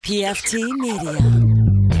PFT Media.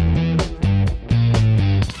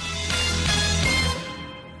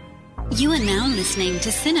 You are now listening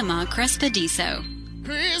to Cinema Crespediso.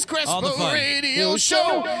 Chris Crespo Radio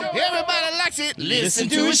Show. Everybody likes it. Listen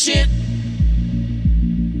to his shit.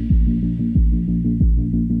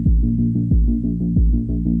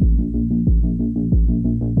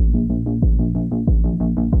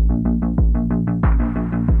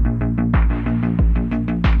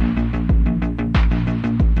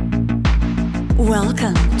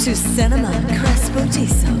 Welcome to Cinema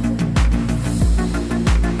Crespediso.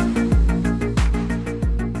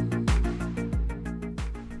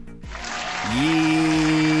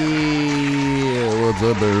 Yeah, what's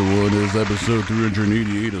up, everyone? This is episode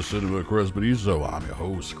 388 of Cinema Crespediso. I'm your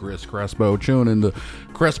host, Chris Crespo, chilling in the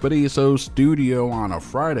Crespediso studio on a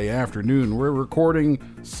Friday afternoon. We're recording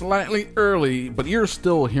slightly early, but you're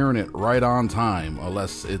still hearing it right on time,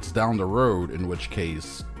 unless it's down the road, in which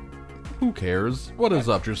case, who cares? What is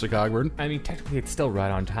up, Drew Cogburn? I mean, technically, it's still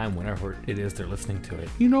right on time whenever it is they're listening to it.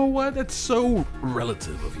 You know what? That's so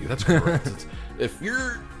relative of you. That's correct. If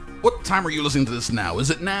you're... What time are you listening to this now?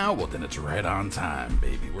 Is it now? Well, then it's right on time,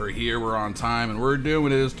 baby. We're here, we're on time, and we're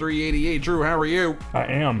doing it. It's 388. Drew, how are you? I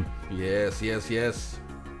am. Yes. Let me see,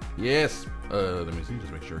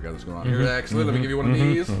 just make sure I got this going on here. Excellent. Let me give you one of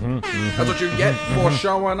these. That's what you get for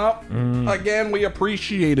showing up. Again, we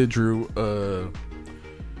appreciate it, Drew.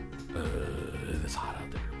 It's hot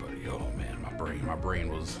out there, buddy. Oh, man, my brain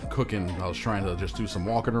was cooking. I was trying to just do some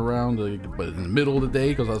walking around, but in the middle of the day,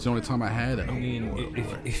 because that's the only time I had. And, I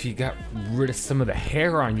mean, if you got rid of some of the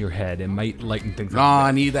hair on your head, it might lighten things up. Nah,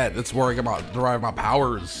 I need that. That's where I get derive my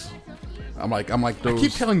powers. I'm like those. I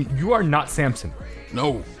keep telling you, you are not Samson.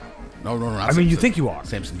 No. I mean, you think you are.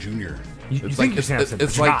 Samson Jr. You think you're Samson, but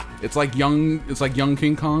It's you're like not. it's like young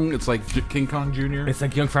King Kong. It's like King Kong Jr. It's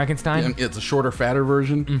like Young Frankenstein. It's a shorter, fatter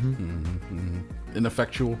version.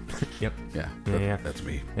 Ineffectual. Yep. Yeah. Yeah. That's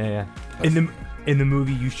me. Yeah. In the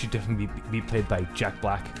movie, you should definitely be played by Jack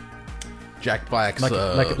Black. Jack Black's.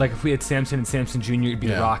 Like if we had Samson and Samson Jr., it'd be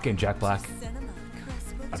Yeah. The Rock and Jack Black.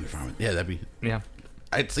 I'd be fine with. Yeah, that'd be. Yeah.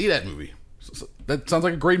 I'd see that movie. That sounds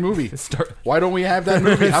like a great movie. Start Why don't we have that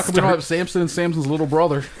movie? How come we don't have Samson and Samson's little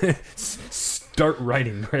brother, start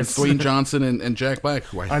writing, Chris. Dwayne Johnson and Jack Black,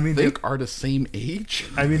 who I mean, think are the same age?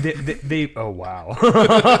 I mean, they oh wow,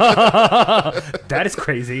 that is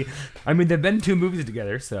crazy. I mean, they've been in 2 movies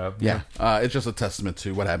together, so Yeah. It's just a testament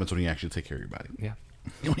to what happens when you actually take care of your body. yeah.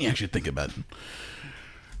 When you actually think about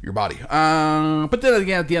your body. But then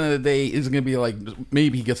again, at the end of the day, it's going to be like,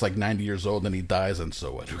 maybe he gets like 90 years old and he dies, and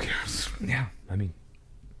so what? Who cares? Yeah, I mean,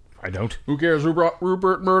 I don't. Who cares?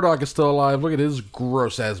 Rupert Murdoch is still alive. Look at his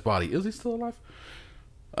gross-ass body. Is he still alive?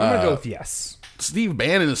 I'm gonna go with yes. Steve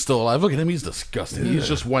Bannon is still alive. Look at him. He's disgusting. He's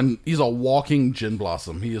just he's a walking gin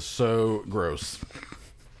blossom. He is so gross.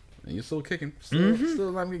 And he's still kicking.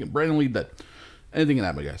 Still not kicking. Brandon Lee dead. Anything can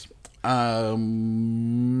happen, guys.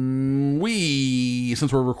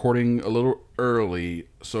 Since we're recording a little early,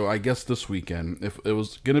 so I guess this weekend, if it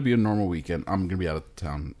was going to be a normal weekend, I'm going to be out of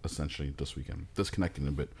town essentially this weekend. Disconnecting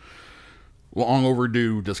a bit. Long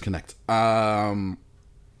overdue disconnect. We'll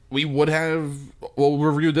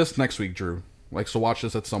review this next week, Drew. So watch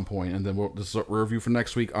this at some point, and then this is a review for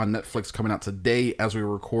next week on Netflix coming out today as we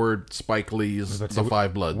record Spike Lee's The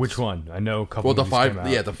Five Bloods. Which one? I know a couple. Well,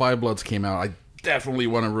 The Five Bloods came out. I definitely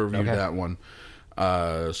want to review that one.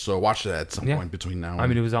 So watch that at some point between now and I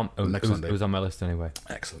mean, it was on next Sunday. It was on my list anyway.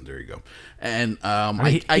 Excellent. There you go. And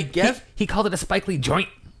I guess he called it a Spike Lee joint.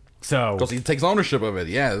 So because he takes ownership of it.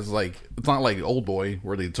 Yeah, it's not like Old Boy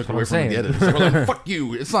where they took away what I'm from the saying. edit. We're like, fuck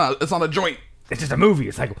you. It's not a joint. it's just a movie.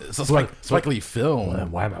 It's like It's a Spike Lee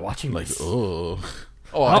film. Why am I watching Like, this? ugh.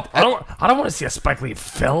 I don't want to see a Spike Lee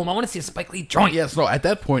film. I want to see a Spike Lee joint. Yes, no. At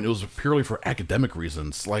that point, it was purely for academic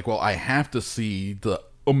reasons. I have to see the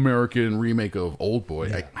American remake of Old Boy.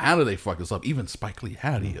 Yeah. How did they fuck this up? Even Spike Lee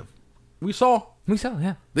had it. We saw.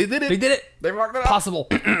 Yeah. They did it. They did it. They fucked it up. Possible.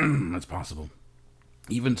 It's possible.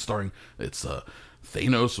 Even starring,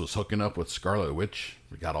 Thanos was hooking up with Scarlet Witch.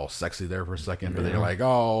 We got all sexy there for a second, but they're like,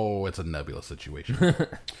 oh, it's a Nebula situation.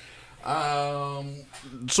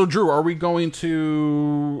 So Drew, are we going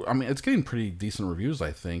to? I mean, it's getting pretty decent reviews,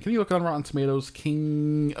 I think. Can you look on Rotten Tomatoes?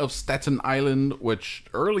 King of Staten Island, which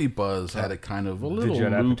early buzz had it kind of a little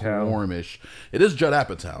Judd Apatow. lukewarmish. It is Judd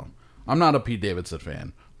Apatow. I'm not a Pete Davidson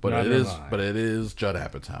fan, but Neither it is. am I. But it is Judd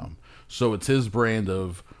Apatow. So it's his brand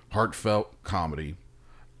of heartfelt comedy.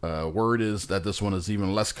 Word is that this one is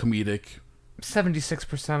even less comedic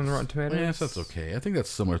 76% on the Rotten Tomatoes. Yes, that's okay. I think that's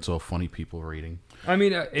similar to a Funny People rating. I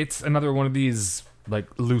mean, it's another one of these, like,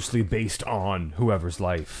 loosely based on whoever's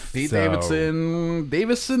life. Pete So-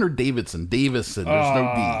 Davison or Davidson? Davison. There's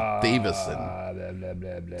no D. Davison. Blah, blah, blah,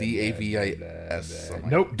 blah, Davis. blah, blah.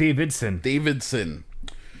 Nope, Davidson. Davidson.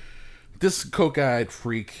 This coke-eyed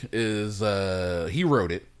freak is, he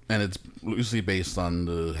wrote it, and it's loosely based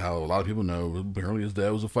on how a lot of people know. Apparently his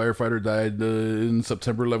dad was a firefighter, died in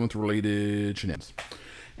September 11th related shenanigans.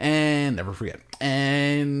 And never forget.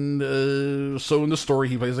 And so in the story,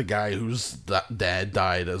 he plays a guy whose dad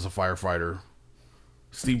died as a firefighter.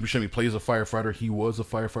 Steve Buscemi plays a firefighter. He was a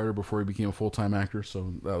firefighter before he became a full-time actor,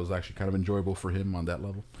 so that was actually kind of enjoyable for him on that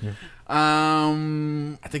level. Yeah.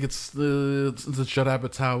 I think it's Judd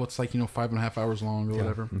Apatow. It's like 5.5 hours long or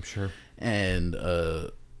whatever. I'm sure. And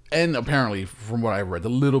apparently, from what I've read, the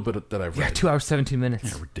little bit that I've read, 2 hours 17 minutes.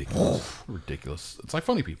 yeah, ridiculous. It's like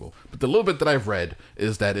Funny People, but the little bit that I've read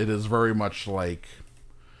is that it is very much like.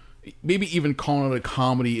 Maybe even calling it a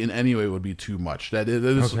comedy in any way would be too much. That it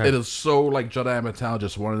is, Okay. It is so like Judd Apatow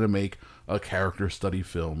just wanted to make a character study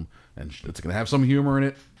film, and it's going to have some humor in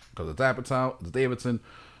it because it's Apatow, it's Davidson,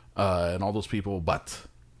 and all those people. But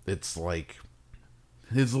it's like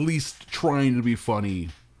his least trying to be funny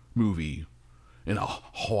movie in a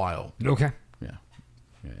while. Okay. Yeah.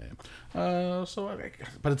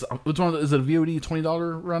 But it's one of the, is it a VOD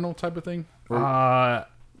 $20 rental type of thing?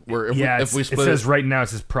 Where if we it split says right now, it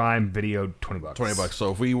says Prime Video, $20. $20.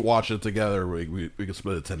 So if we watch it together, we can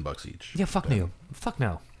split it $10 each. Yeah, fuck no. Fuck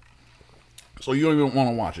no. So you don't even want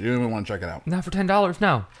to watch it. You don't even want to check it out. Not for $10,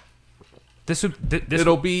 no. This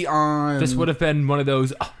It'll be on. This would have been one of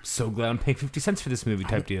those, oh, so glad I'm paying 50 cents for this movie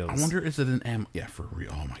type deals. I wonder, is it an Yeah, for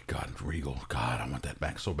real. Oh my God, Regal. God, I want that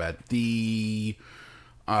back so bad. Is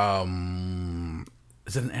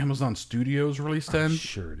it an Amazon Studios release then?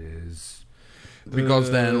 Sure it is. Because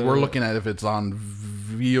then we're looking at if it's on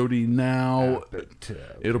VOD now,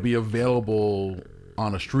 it'll be available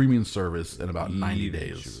on a streaming service in about 90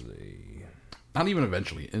 days. Not even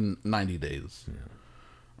eventually, in 90 days.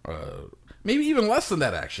 Yeah. Maybe even less than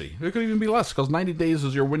that, actually. It could even be less, because 90 days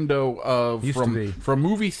is your window of from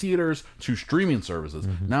movie theaters to streaming services.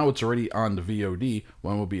 Mm-hmm. Now it's already on the VOD.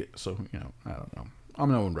 One will be, so, I don't know.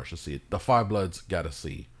 I'm no one rush to see it. The Five Bloods, gotta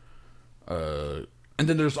see. And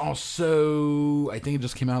then there's also, I think it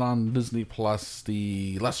just came out on Disney Plus,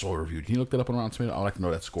 the less well reviewed. Can you look that up on Rotten Tomatoes? I'd like to know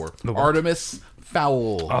that score. Artemis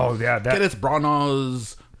Fowl. Oh, yeah. Kenneth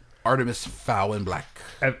Branagh's Artemis Fowl in Black.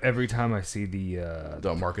 Every time I see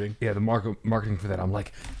the marketing? Yeah, the marketing for that, I'm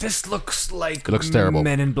like, this looks like it looks terrible.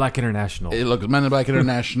 Men in Black International. It looks Men in Black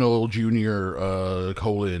International Junior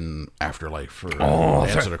Afterlife. Or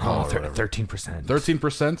Answer the Call. 13%.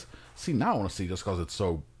 13%? See, now I want to see just because it's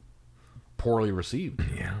so poorly received.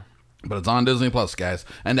 Yeah. But it's on Disney Plus, guys.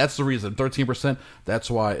 And that's the reason. 13%. That's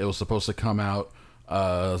why it was supposed to come out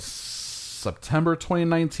September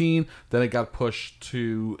 2019. Then it got pushed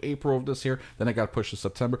to April of this year. Then it got pushed to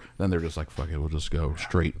September. Then they're just like, fuck it, we'll just go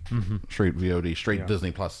straight VOD, straight Disney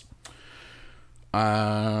Plus.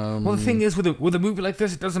 Well, the thing is, with a movie like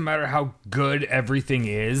this, it doesn't matter how good everything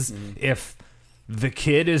is. If the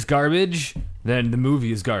kid is garbage, then the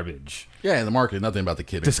movie is garbage. Yeah, and the marketing, nothing about the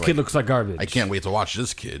kid. This kid looks like garbage. I can't wait to watch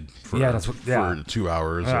this kid for, for 2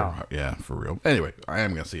 hours. Yeah. For real. Anyway, I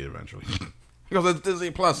am going to see it eventually. Because it's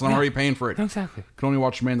Disney Plus, and I'm already paying for it. Exactly. Can only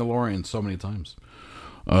watch Mandalorian so many times.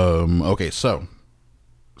 Okay, so,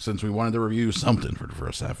 since we wanted to review something for the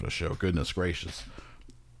first half of the show, goodness gracious,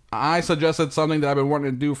 I suggested something that I've been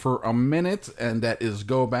wanting to do for a minute, and that is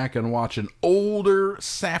go back and watch an older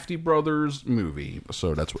Safdie Brothers movie.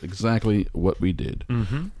 So that's exactly what we did.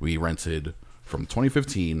 Mm-hmm. We rented from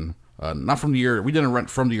 2015, not from the year, we didn't rent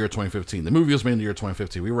from the year 2015. The movie was made in the year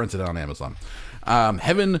 2015. We rented it on Amazon.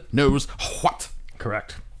 Heaven Knows What.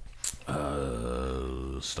 Correct.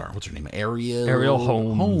 What's her name? Ariel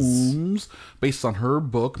Holmes. Based on her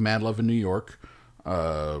book, Mad Love in New York.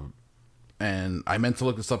 And I meant to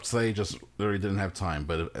look this up today, just literally didn't have time.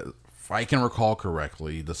 But if I can recall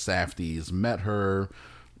correctly, the Safdies met her.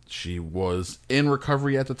 She was in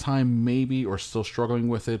recovery at the time, maybe, or still struggling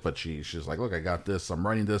with it. But she's like, look, I got this. I'm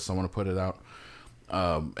writing this. I want to put it out.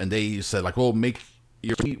 And they said, like, well, make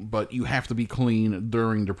your, but you have to be clean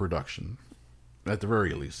during the production. At the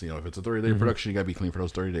very least, if it's a 30-day production, you got to be clean for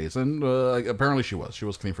those 30 days. And apparently she was. She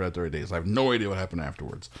was clean for that 30 days. I have no idea what happened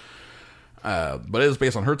afterwards. But it is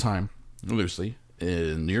based on her time, loosely,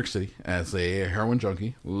 in New York City as a heroin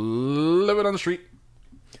junkie, living on the street.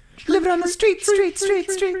 Living on the streets.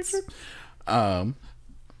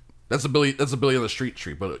 That's a Billy on the street,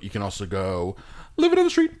 but you can also go living on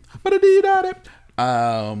the street.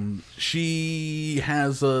 She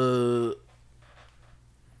has a...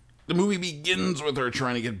 The movie begins with her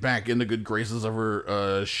trying to get back in the good graces of her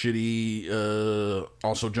shitty,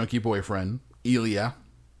 also junkie boyfriend, Ilya.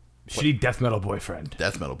 Shitty death metal boyfriend.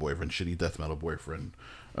 Shitty death metal boyfriend.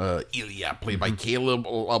 Ilya, played by Caleb,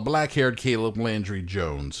 a black-haired Caleb Landry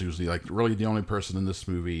Jones, who's really the only person in this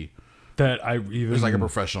movie that I even... who's like a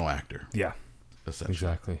professional actor. Yeah. Essentially.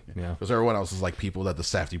 Exactly, yeah. Because everyone else is like people that the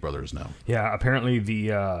Safdie brothers know. Yeah, apparently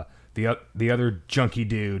the other junkie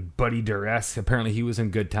dude, Buddy Duress, apparently he was in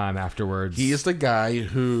good time afterwards. He is the guy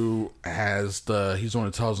who has he's the one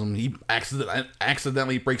who tells him he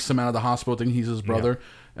accidentally breaks him out of the hospital thinking he's his brother.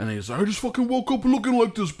 Yeah. And he's like, I just fucking woke up looking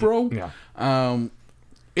like this, bro. Yeah.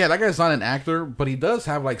 Yeah, that guy's not an actor, but he does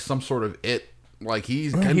have like some sort of it. Like he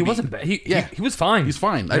wasn't bad. He was fine. He's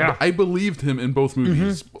fine. Yeah. I believed him in both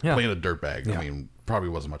movies playing a dirtbag. Yeah. I mean, probably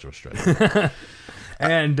wasn't much of a stretch.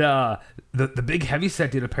 And the big heavyset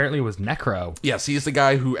dude apparently was Necro. Yes, he's the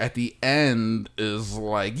guy who at the end is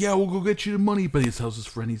like, yeah, we'll go get you the money. But he tells his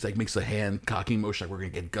friend, he's like, makes a hand cocking motion like we're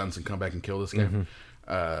going to get guns and come back and kill this guy.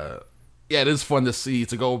 Yeah, it is fun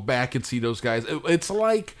to go back and see those guys. It's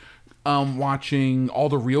like watching All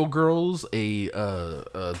the Real Girls, a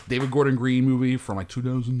David Gordon Green movie from like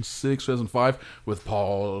 2006, 2005 with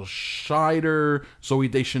Paul Scheider, Zooey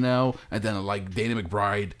Deschanel, and then like Danny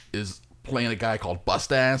McBride is playing a guy called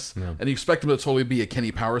Bust Ass, and you expect him to totally be a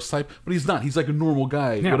Kenny Powers type, but he's not. He's like a normal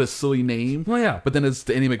guy with a silly name. Well, yeah. But then it's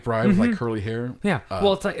Danny McBride with like curly hair. Yeah.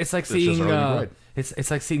 Well, it's like seeing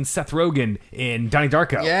it's like seeing Seth Rogen in Donnie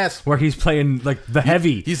Darko. Yes. Where he's playing like the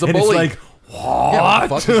heavy. He's a and bully. It's like, what? Yeah,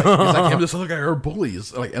 fuck. He's like him. This other guy are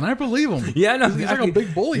bullies. Like, and I believe him. Yeah, no, he's like a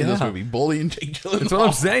big bully in this movie, bullying Jake Gyllenhaal. That's what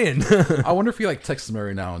I'm saying. I wonder if he like texts him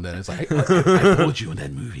every now and then. It's like, I bullied you in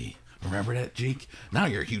that movie. Remember that, Jake? Now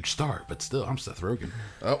you're a huge star, but still, I'm Seth Rogen.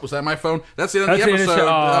 Oh, was that my phone? That's the end of the episode.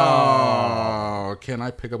 Oh, can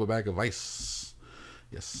I pick up a bag of ice?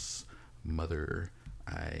 Yes, mother,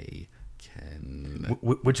 I can.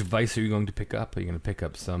 Which vice are you going to pick up? Are you going to pick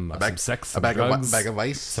up some sex, some drugs, bag of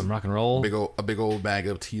ice, some rock and roll? A big old bag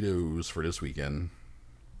of Tito's for this weekend.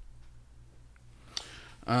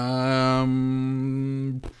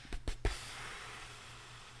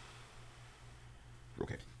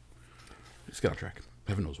 Okay. Let's get on track.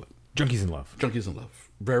 Heaven knows what. Junkies in Love. Junkies in Love.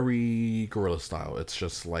 Very guerrilla style. It's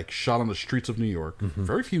just like shot on the streets of New York.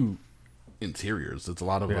 Very few interiors. It's a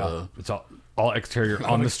lot of it's all exterior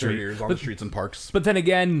on the street. On the streets and parks. But then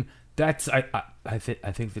again, that's I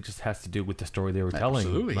think that just has to do with the story they were telling.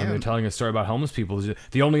 Absolutely, They're telling a story about homeless people.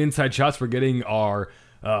 The only inside shots we're getting are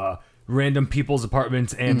random people's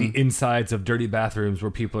apartments and the insides of dirty bathrooms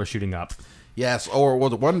where people are shooting up. Yes,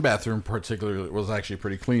 the one bathroom particularly was actually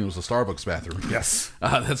pretty clean. It was the Starbucks bathroom. Yes.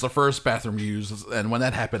 That's the first bathroom used. And when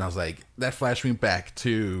that happened, I was like, that flashed me back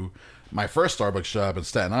to my first Starbucks job in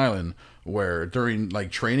Staten Island, where during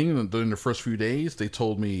like training, during the first few days, they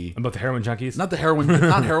told me about the heroin junkies. Not heroin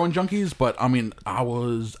junkies, but I mean,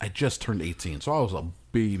 I just turned 18, so I was a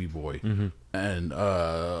baby boy, and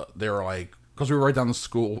they were like, because we were right down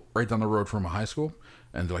the road from a high school,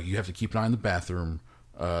 and they're like, you have to keep an eye on the bathroom.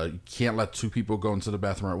 You can't let two people go into the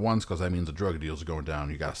bathroom at once because that means the drug deals are going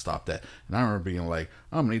down. You got to stop that. And I remember being like,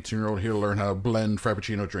 I'm an 18-year-old here to learn how to blend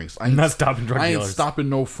Frappuccino drinks. I ain't stopping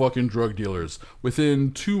no fucking drug dealers.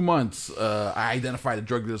 Within 2 months, I identified the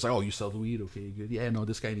drug dealers. Like, oh, you sell the weed? Okay, good. Yeah, no,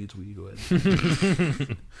 this guy needs weed. Go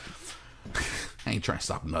ahead. I ain't trying to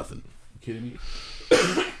stop nothing. You kidding me?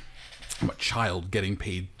 I'm a child getting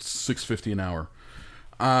paid $6.50 an hour.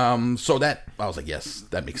 So that, I was like, yes,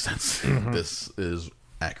 that makes sense. This is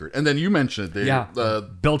accurate. And then you mentioned it.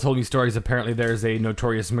 Bill told me stories. Apparently there's a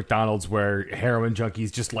notorious McDonald's where heroin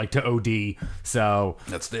junkies just like to OD. So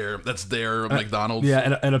that's their McDonald's.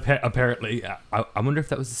 Yeah, and apparently, I wonder if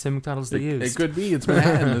that was the same McDonald's they used. It could be. It's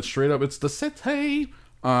Manhattan. It's straight up. It's the city.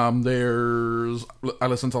 I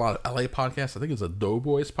listen to a lot of LA podcasts. I think it's a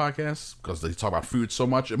Doughboys podcast because they talk about food so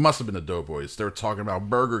much. It must have been the Doughboys. They were talking about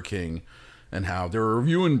Burger King and how they were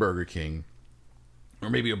reviewing Burger King, or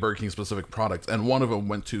maybe a Burger King specific product. And one of them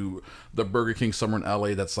went to the Burger King somewhere in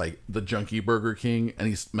LA that's like the junkie Burger King. And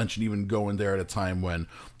he mentioned even going there at a time when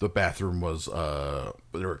the bathroom was, there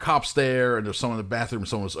were cops there and there's someone in the bathroom,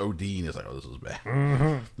 someone was ODing. He's like, oh, this is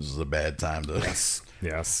bad. This is a bad time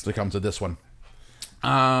to come to this one.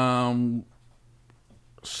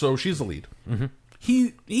 So she's the lead.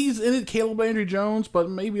 He's in it, Caleb Landry Jones, but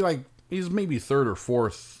he's maybe third or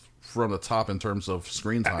fourth from the top in terms of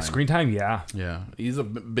screen time. Screen time, yeah. Yeah. He's a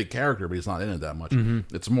big character, but he's not in it that much.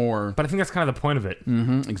 It's more... But I think that's kind of the point of it.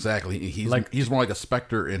 Exactly. He's more like a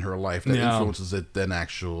specter in her life that influences it than an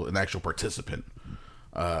actual participant.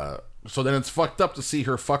 So then it's fucked up to see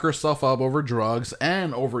her fuck herself up over drugs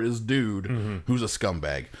and over his dude who's a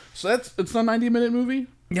scumbag. So it's a 90-minute movie.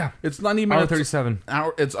 Yeah. It's 90 minutes. Hour 37.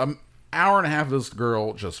 It's an hour and a half of this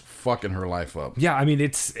girl just fucking her life up. Yeah, I mean,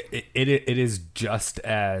 it is just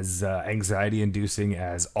as anxiety-inducing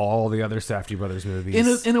as all the other Safdie Brothers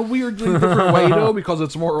movies. In a weirdly different way, though, because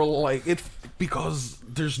it's more like because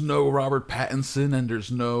there's no Robert Pattinson and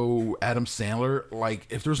there's no Adam Sandler. Like,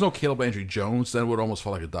 if there's no Caleb Landry Jones, then it would almost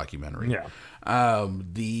feel like a documentary. Yeah.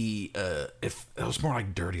 If it was more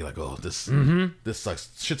like dirty, like, oh, this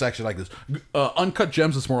sucks. Shit's actually like this. Uncut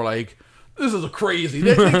Gems is more like, this is a crazy.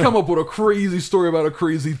 They come up with a crazy story about a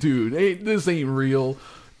crazy dude. This ain't real.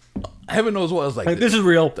 Heaven knows what I was like. This is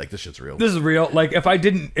real. Like, this shit's real. This is real. Like, if I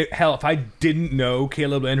didn't know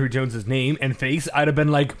Caleb Landry Jones's name and face, I'd have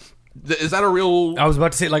been like, is that a real... I was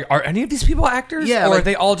about to say, like, are any of these people actors? Yeah, or like, are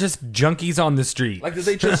they all just junkies on the street? Like, did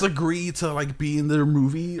they just agree to, like, be in their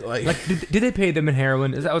movie? Like did they pay them in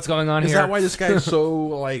heroin? Is that what's going on here? Is that why this guy is so,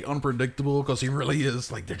 like, unpredictable? Because he really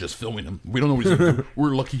is, like, they're just filming him. We don't know what he's going to do.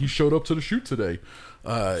 We're lucky he showed up to the shoot today.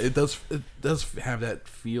 It does have that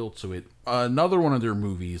feel to it. Another one of their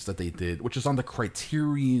movies that they did, which is on the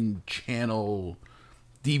Criterion Channel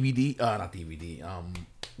DVD, not DVD,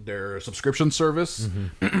 their subscription service,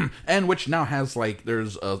 and which now has, like,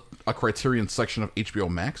 there's a Criterion section of HBO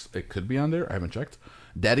Max. It could be on there. I haven't checked.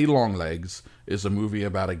 Daddy Longlegs is a movie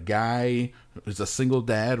about a guy who's a single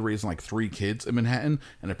dad raising like 3 kids in Manhattan,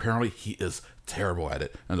 and apparently he is terrible at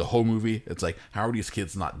it. And the whole movie, it's like, how are these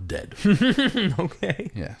kids not dead?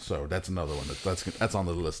 Okay. Yeah, so that's another one that's on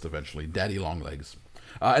the list eventually. Daddy Longlegs,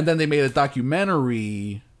 and then they made a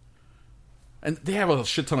documentary. And they have a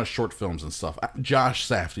shit ton of short films and stuff. Josh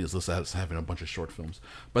Safdie is listed as having a bunch of short films.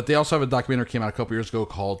 But they also have a documentary that came out a couple years ago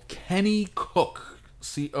called Kenny Cook,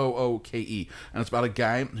 Cooke. And it's about a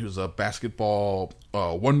guy who's a basketball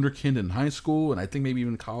wonderkind in high school, and I think maybe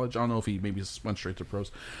even college. I don't know if he maybe went straight to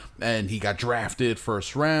pros. And he got drafted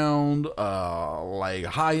first round, like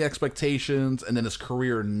high expectations, and then his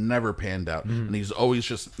career never panned out. And he's always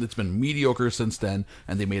it's been mediocre since then.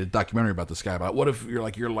 And they made a documentary about this guy, about what if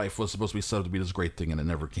your life was supposed to be set up to be this great thing and it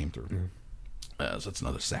never came through. So it's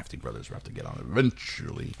another Safdie Brothers we'll have to get on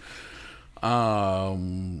eventually.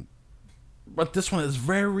 But this one is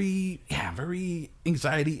very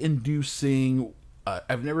anxiety inducing.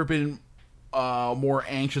 I've never been more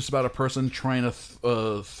anxious about a person trying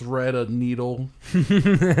to thread a needle, put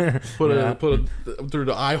it through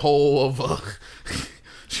the eye hole of.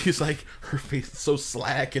 She's like, her face is so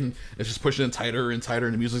slack and it's just pushing it tighter and tighter,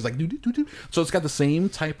 and the music's like do. So it's got the same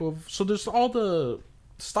type of. So there's all the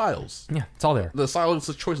styles. Yeah, it's all there. The styles,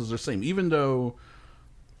 the choices are the same, even though.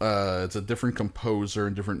 It's a different composer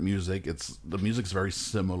and different music. The music's very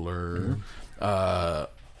similar. I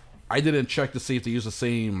didn't check to see if they use the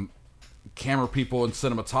same camera people and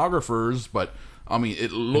cinematographers, but I mean,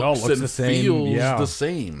 it looks and feels the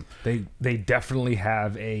same. They definitely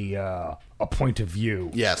have a point of view.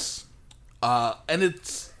 Yes, and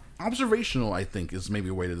it's observational. I think is maybe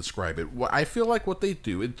a way to describe it. I feel like what they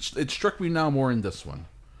do. It struck me now more in this one.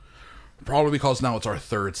 Probably because now it's our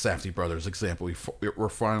third Safdie Brothers example. We're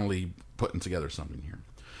finally putting together something here.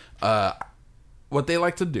 What they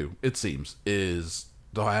like to do, it seems, is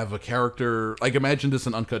they'll have a character. Like, imagine this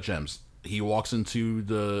in Uncut Gems. He walks into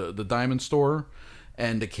the diamond store,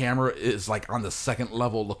 and the camera is like on the second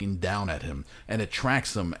level looking down at him, and it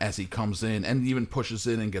tracks him as he comes in and even pushes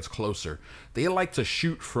in and gets closer. They like to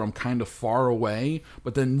shoot from kind of far away,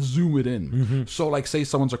 but then zoom it in. So, like, say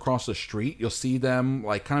someone's across the street, you'll see them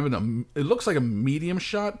like kind of it looks like a medium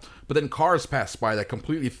shot, but then cars pass by that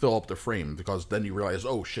completely fill up the frame, because then you realize,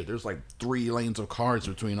 oh shit, there's like 3 lanes of cars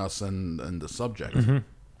between us and the subject.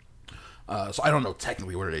 So I don't know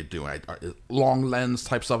technically what are they doing. Long lens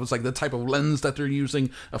type stuff. It's like the type of lens that they're using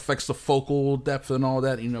affects the focal depth and all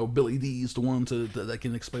that. You know, Billy D's the one that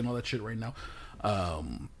can explain all that shit right now.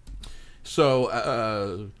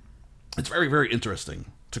 So it's very, very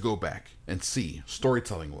interesting to go back and see,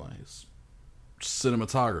 storytelling wise,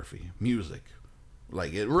 cinematography, music.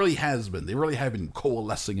 Like, it really has been. They really have been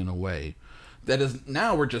coalescing in a way that is,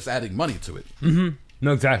 now we're just adding money to it.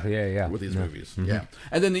 No, exactly. Yeah. With these movies. Yeah.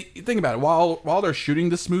 And then think about it. While they're shooting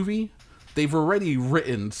this movie, they've already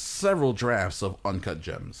written several drafts of Uncut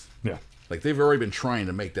Gems. Yeah. Like, they've already been trying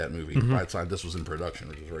to make that movie by the time this was in production,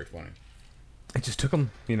 which was very funny. It just took them,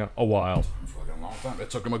 a while. Fucking long time. It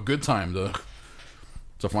took them a good time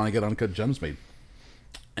to finally get Uncut Gems made.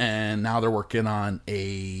 And now they're working on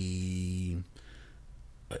a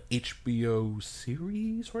HBO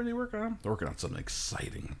series. What are they working on? They're working on something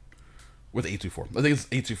exciting. with A24. I think it's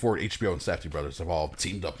A24, HBO, and Safdie Brothers have all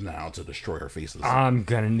teamed up now to destroy our faces. I'm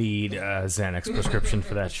gonna need a Xanax prescription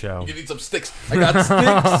for that show. You need some sticks. I got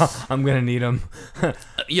sticks. I'm gonna need them.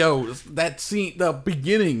 Yo, that scene, the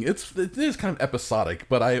beginning, it is kind of episodic,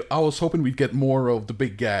 but I was hoping we'd get more of the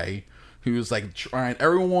big guy who's like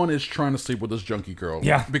everyone is trying to sleep with this junkie girl.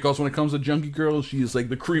 Yeah. Because when it comes to junkie girls, she is like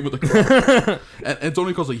the cream of the crop. And it's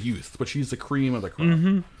only because of youth, but she's the cream of the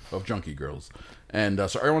crop of junkie girls. And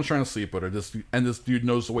so everyone's trying to sleep with her. This dude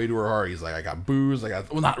knows the way to her heart. He's like, I got booze.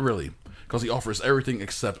 Well, not really. Because he offers everything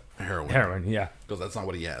except heroin. Heroin, yeah. Because that's not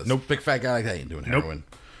what he has. Nope. Big fat guy like that ain't doing heroin.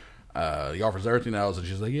 He offers everything else, and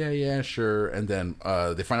she's like, yeah, sure. And then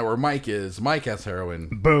they find out where Mike is. Mike has heroin.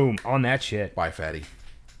 Boom. On that shit. Bye, fatty.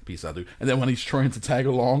 Peace out, dude. And then when he's trying to tag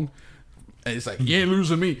along, and he's like, you ain't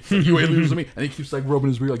losing me. Like, you ain't losing me. And he keeps like rubbing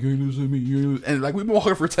his beard like, you ain't losing me. You ain't losing. And like, we've been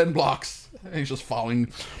walking for 10 blocks. And he's just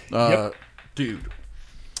following. Dude,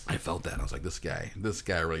 I felt that. I was like, this guy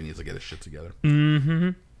really needs to get his shit together.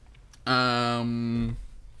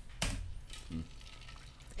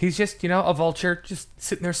 He's just, a vulture, just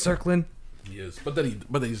sitting there circling. He is. But then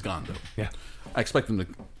he's gone, though. Yeah. I expect him to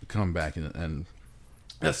come back, and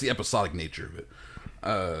that's the episodic nature of it.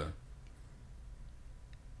 I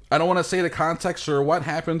don't want to say the context or what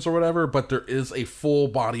happens or whatever, but there is a full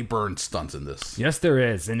body burn stunt in this. Yes, there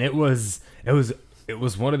is, and it was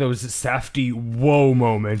one of those Safdie whoa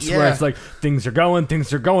moments where it's like things are going.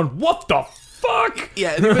 What the fuck?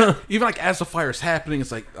 Yeah, and even like as the fire's happening,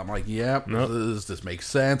 it's like I'm like, yeah, this makes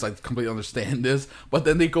sense. I completely understand this. But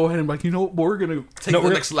then they go ahead and be like, you know what? We're gonna take it to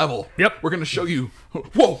the next level. Yep, we're gonna show you.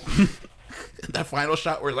 Whoa! That final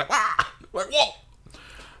shot where it's like, whoa!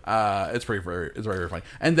 It's very funny.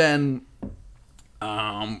 And then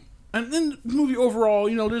the movie overall,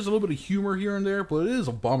 there's a little bit of humor here and there, but it is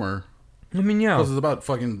a bummer. I mean, yeah, because it's about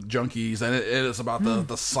fucking junkies, and it is about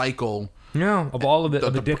the cycle. Yeah, of all of it,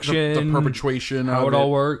 of addiction, the perpetuation, how it all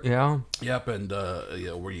works. Yeah. Yep, and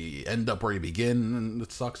where you end up where you begin, and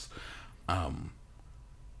it sucks. But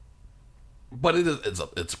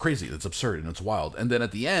it's crazy, it's absurd, and it's wild. And then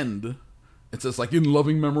at the end, it says like in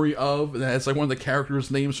loving memory of, and it's like one of the characters'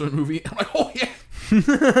 names from the movie. I'm like, oh yeah. I was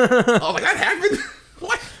like, that happened.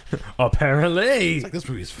 What? Apparently, it's like this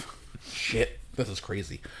movie's shit. This is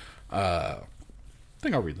crazy. I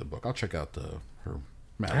think I'll read the book. I'll check out her.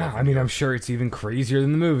 Yeah, I mean, I'm sure it's even crazier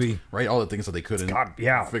than the movie. Right, all the things that they couldn't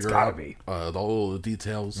figure out. All the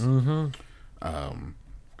details. Mm-hmm. And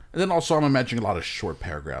then also I'm imagining a lot of short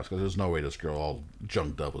paragraphs, because there's no way this girl all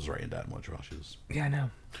junked up was writing that much while she was... Yeah, I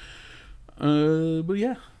know. But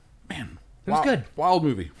yeah, man. It was good. Wild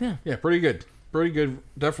movie. Yeah, pretty good. Pretty good.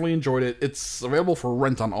 Definitely enjoyed it. It's available for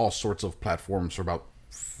rent on all sorts of platforms for about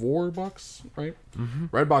 $4, right? Mm-hmm.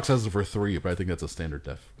 Redbox has it for $3, but I think that's a standard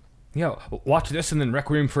def. Yeah, watch this and then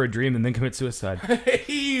Requiem for a Dream and then commit suicide.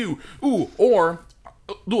 Or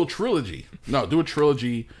do a trilogy. No, do a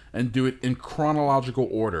trilogy and do it in chronological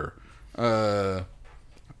order.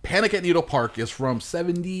 Panic at Needle Park is from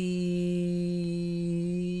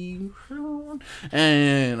 70...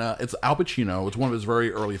 And it's Al Pacino. It's one of his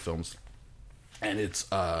very early films. And it's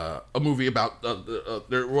a movie about...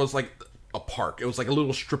 there was like a park. It was like a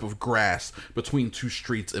little strip of grass between two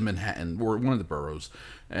streets in Manhattan, or one of the boroughs.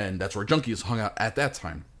 And that's where junkies hung out at that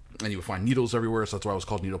time. And you would find needles everywhere, so that's why it was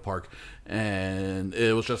called Needle Park. And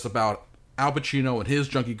it was just about Al Pacino and his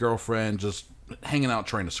junkie girlfriend just hanging out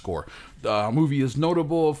trying to score. The movie is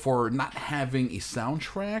notable for not having a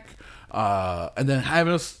soundtrack, and then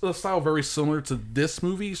having a style very similar to this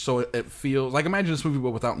movie, so it feels like, imagine this movie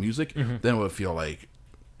but without music, then it would feel like,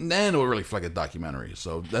 then it would really feel like a documentary.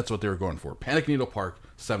 So that's what they were going for. Panic Needle Park,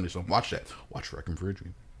 70s. So watch that. Watch Requiem for a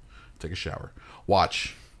Dream. Take a shower.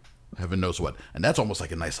 Watch heaven knows what. And that's almost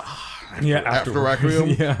like a nice, after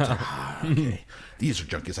Requiem. Okay. These are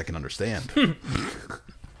junkies I can understand.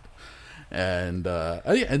 And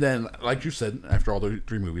then, like you said, after all the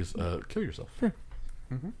 3 movies, kill yourself.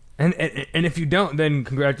 Mm-hmm. And if you don't, then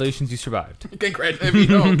congratulations, you survived. If you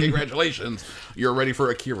don't, congratulations, you're ready for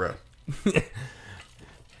Akira.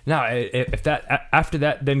 Now, if that after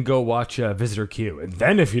that, then go watch Visitor Q, and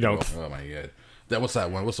then if you don't, oh my god, what's that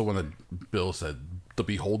one? What's the one that Bill said? The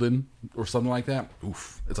Beholden or something like that.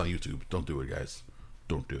 Oof, it's on YouTube. Don't do it, guys.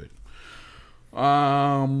 Don't do it.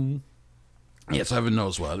 Yeah, so heaven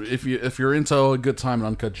knows what. If you're into a good time and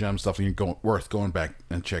Uncut Gems stuff, then you're worth going back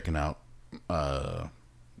and checking out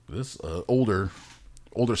this older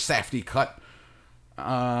Safdie cut.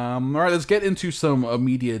 All right, let's get into some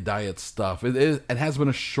media diet stuff. It has been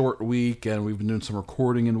a short week, and we've been doing some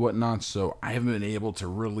recording and whatnot, so I haven't been able to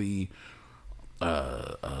really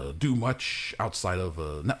do much outside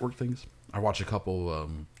of network things. I watched a couple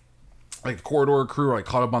like the Corridor crew, I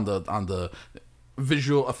caught up on the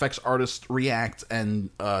visual effects artist react, and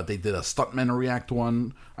they did a stuntman react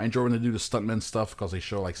one. I enjoy when they do the stuntman stuff because they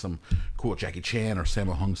show like some cool Jackie Chan or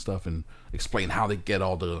Sammo Hung stuff and explain how they get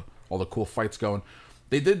all the cool fights going.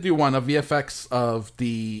 They did do one, a VFX of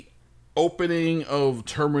the opening of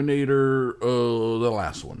Terminator, the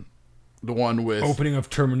last one. The one with... Opening of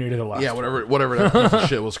Terminator the last one. whatever that piece of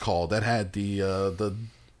shit was called. That had the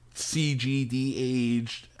CG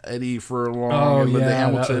de-aged Eddie Furlong and Linda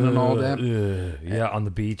Hamilton and all that. Yeah, on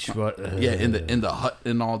the beach. But, in the hut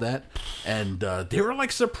and all that. And they were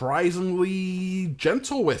like surprisingly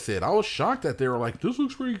gentle with it. I was shocked that they were like, this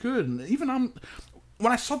looks pretty good. And even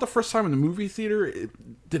when I saw it the first time in the movie theater, it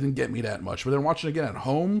didn't get me that much. But then watching it again at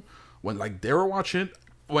home, when like they were watching it,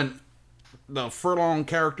 when the Furlong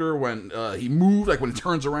character, when he moved, like when he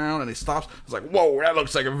turns around and he stops, it's like, whoa, that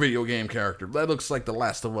looks like a video game character. That looks like The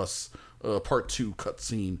Last of Us Part 2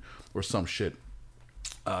 cutscene or some shit.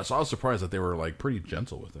 So I was surprised that they were like pretty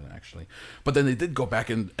gentle with it, actually. But then they did go back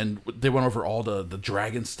and they went over all the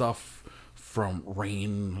dragon stuff from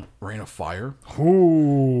Reign of Fire.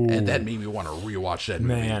 Ooh. And that made me want to rewatch that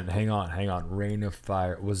movie. Man, hang on. Reign of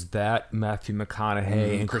Fire. Was that Matthew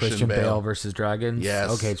McConaughey and Christian Bale versus dragons? Yes.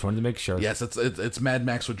 Okay, just wanted to make sure. Yes, it's Mad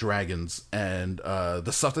Max with dragons. And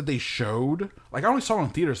the stuff that they showed, like I only saw it in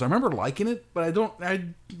theaters. I remember liking it, but I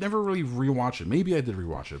never really rewatched it. Maybe I did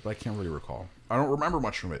rewatch it, but I can't really recall. I don't remember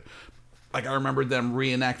much from it. Like, I remember them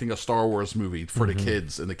reenacting a Star Wars movie for the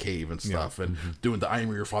kids in the cave and stuff, and doing the I Am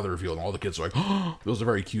Your Father reveal, and all the kids are like, oh, it was a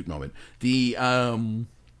very cute moment. The,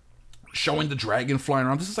 showing the dragon flying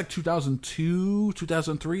around, this is like 2002,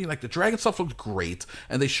 2003, like, the dragon stuff looked great,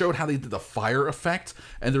 and they showed how they did the fire effect,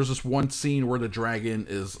 and there's this one scene where the dragon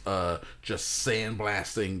is, just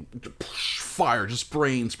sandblasting fire, just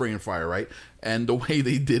spraying fire, right? And the way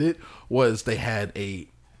they did it was they had a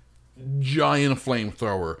giant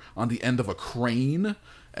flamethrower on the end of a crane,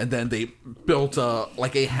 and then they built a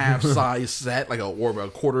half-size set, like a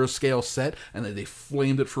quarter scale set, and then they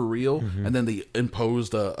flamed it for real, and then they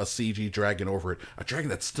imposed a CG dragon over it, a dragon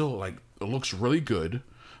that still like it looks really good,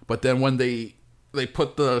 but then when they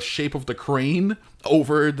put the shape of the crane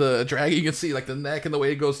over the dragon, you can see like the neck and the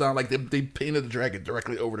way it goes down, like they painted the dragon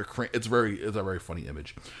directly over the crane. It's a very funny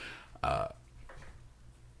image.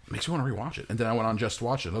 Makes me want to rewatch it. And then I went on Just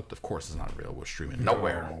Watch it. Looked, of course, it's not real. We're streaming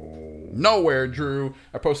nowhere, Drew.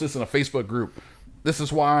 I posted this in a Facebook group. This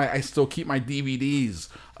is why I still keep my DVDs.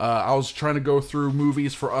 I was trying to go through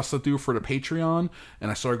movies for us to do for the Patreon,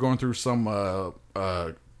 and I started going through some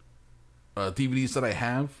DVDs that I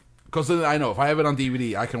have. Because then I know if I have it on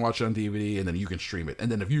DVD, I can watch it on DVD, and then you can stream it.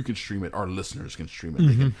 And then if you can stream it, our listeners can stream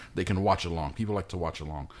it. They can watch along. People like to watch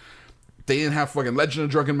along. They didn't have fucking Legend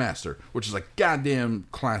of Drunken Master, which is a goddamn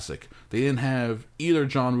classic. They didn't have either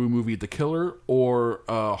John Woo movie, The Killer, or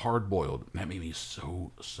Hard Boiled. And that made me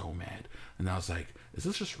so mad. And I was like, is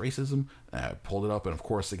this just racism? And I pulled it up, and of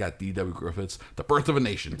course they got D.W. Griffith's The Birth of a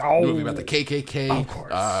Nation. Movie about the KKK. Of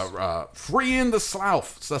course. Freeing the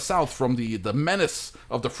South from the menace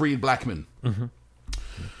of the freed black men. It's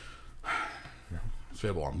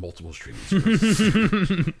available on multiple streaming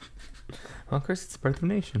services. Well, Chris, it's Birth of a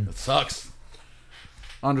Nation. It sucks.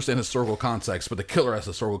 I understand historical context, but The Killer has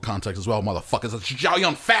historical context as well, motherfuckers. It's Zhao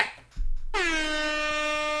Yun Fat!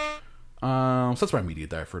 So that's my media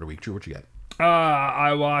diet for the week. Drew, what you got?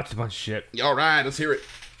 I watched a bunch of shit. Alright, let's hear it.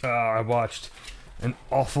 I watched an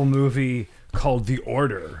awful movie called The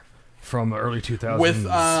Order from early 2000s.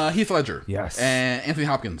 With Heath Ledger. Yes. And Anthony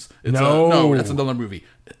Hopkins. No, that's another movie.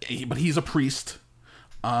 But he's a priest.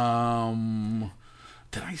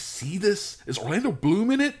 Did I see this? Is Orlando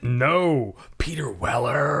Bloom in it? No. Peter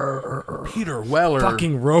Weller.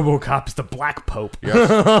 Fucking RoboCop's the Black Pope.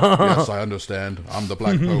 Yes, I understand. I'm the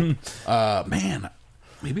Black Pope. Man,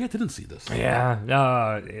 maybe I didn't see this.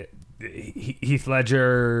 Yeah. Heath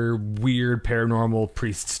Ledger, weird paranormal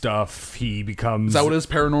priest stuff. He becomes... Is that what it is,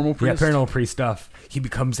 paranormal priest? Yeah, paranormal priest stuff. He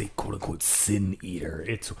becomes a quote-unquote sin eater.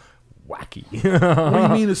 It's wacky. What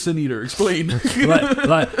do you mean a sin eater? Explain.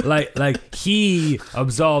 like he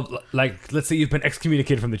absolved, like, let's say you've been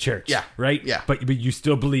excommunicated from the church. Yeah. Right? Yeah. But you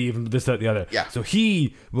still believe in this, that, the other. Yeah. So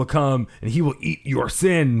he will come and he will eat your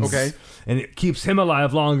sins. Okay. And it keeps him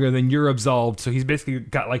alive longer than you're absolved. So he's basically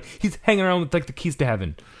got, like, he's hanging around with, like, the keys to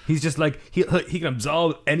heaven. He's just like, he can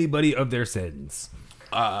absolve anybody of their sins.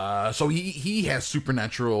 So he has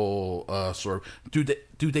supernatural sort of.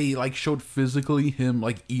 Do they like showed physically him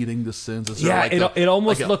like eating the sins? Is yeah, there, like it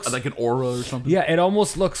almost like looks like an aura or something. Yeah, it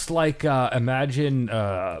almost looks like imagine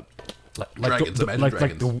Dragons,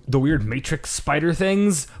 like the weird Matrix spider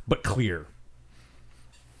things, but clear.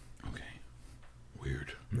 Okay,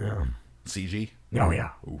 weird. Yeah. CG. Oh,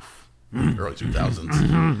 yeah. Oof. Early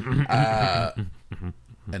 2000s.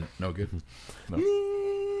 And no good. No.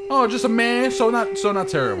 Oh, just a meh. So not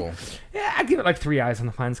terrible. Yeah, I give it like 3 eyes on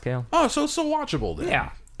the fine scale. Oh, so watchable then.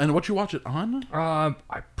 Yeah. And what you watch it on? I'm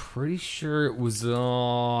pretty sure it was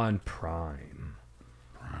on Prime.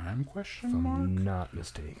 Prime question If mark? I'm not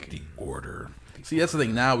mistaken. The Order. See, that's the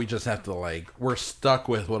thing. Now we just have to we're stuck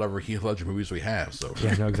with whatever Heath Ledger movies we have. So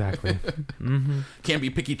Yeah, no, exactly. can't be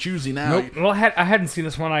picky choosy now. Nope. Well, I hadn't seen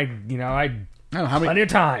this one. I I don't know how plenty many. of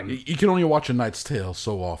time. You can only watch A Knight's Tale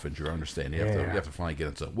so often. You understand? You Yeah. have to finally get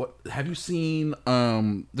into what. Have you seen?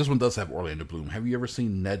 This one does have Orlando Bloom. Have you ever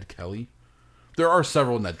seen Ned Kelly? There are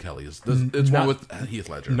several Ned Kellys. It's one with Heath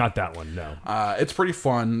Ledger. Not that one, no. It's pretty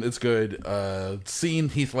fun. It's good. Seeing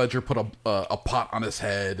Heath Ledger put a pot on his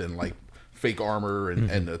head and fake armor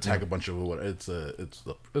and attack a bunch of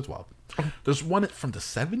it's wild. There's one from the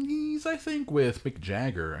 70s, I think, with Mick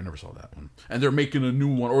Jagger. I never saw that one. And they're making a new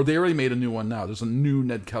one, or they already made a new one now. There's a new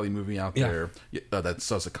Ned Kelly movie out there that's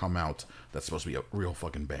supposed to come out. That's supposed to be a real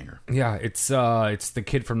fucking banger. Yeah, it's the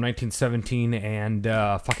kid from 1917 and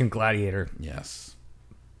fucking Gladiator. Yes.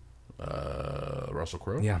 Russell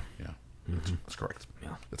Crowe? Yeah. Yeah. That's correct.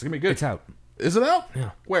 Yeah. It's going to be good. It's out. Is it out?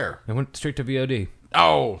 Yeah. Where? It went straight to VOD.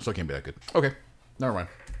 Oh, so it can't be that good. Okay. Never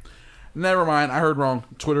mind. I heard wrong.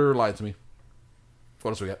 Twitter lied to me.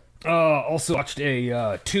 What else we got? Also watched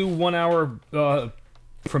a 2 1-hour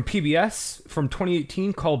from PBS from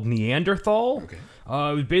 2018 called Neanderthal. Okay.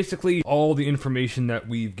 It was basically all the information that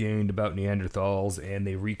we've gained about Neanderthals, and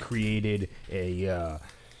they recreated a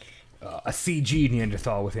CG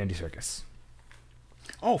Neanderthal with Andy Serkis.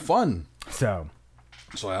 Oh, fun. So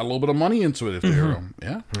I had a little bit of money into it if they're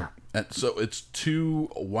yeah. And so it's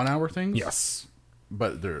 2 1-hour things? yes,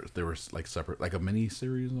 But there was separate, a mini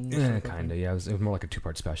series almost? yeah, kind of. Yeah, it was more like a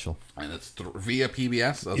 2-part special. And it's via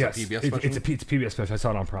PBS? That's Yes, a PBS it's special? a PBS special. I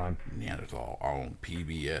saw it on Prime. Neanderthal on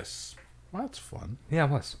PBS. Well, that's fun. Yeah,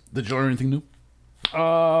 it was. Did you learn anything new?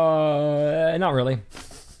 Not really.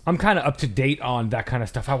 I'm kind of up to date on that kind of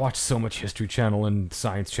stuff. I watch so much History Channel and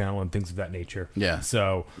Science Channel and things of that nature. Yeah.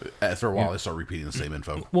 So, After a while, they start repeating the same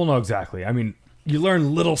info. well, no, exactly. I mean, you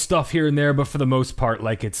learn little stuff here and there, but for the most part,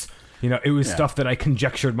 it's, it was stuff that I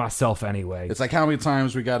conjectured myself anyway. It's like how many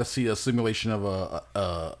times we got to see a simulation of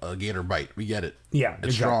a gator bite. We get it. Yeah, It's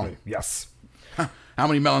exactly. strong. Yes. How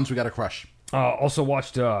many melons we got to crush? Also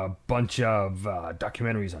watched a bunch of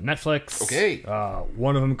documentaries on Netflix. Okay.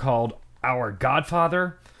 One of them called Our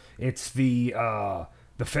Godfather. It's the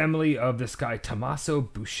family of this guy Tommaso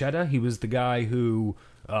Buscetta. He was the guy who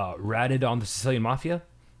ratted on the Sicilian Mafia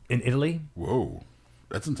in Italy. Whoa,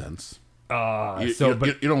 that's intense. But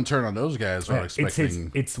You don't turn on those guys without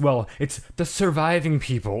expecting. it's the surviving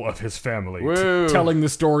people of his family Whoa. telling the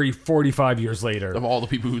story 45 years later. Of all the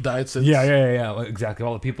people who died since. Yeah, exactly.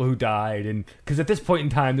 All the people who died, and because at this point in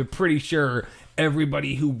time, they're pretty sure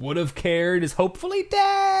everybody who would have cared is hopefully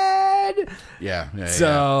dead. Yeah.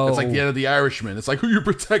 So- it's like the end of The Irishman. It's like, who you're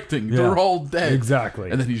protecting? They're all dead.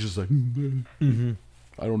 Exactly. And then he's just like,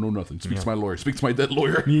 I don't know nothing. Speak to my lawyer. Speak to my dead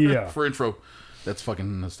lawyer. Yeah. For intro. That's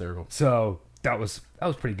fucking hysterical. So that was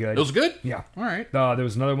pretty good. It was good? Yeah. All right. There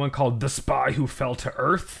was another one called The Spy Who Fell to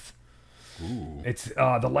Earth. Ooh. It's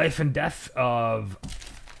the life and death of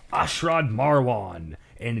Ashrad Marwan,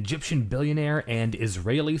 an Egyptian billionaire and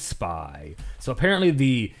Israeli spy. So apparently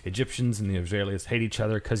the Egyptians and the Israelis hate each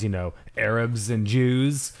other because, Arabs and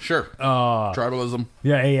Jews. Sure. Tribalism.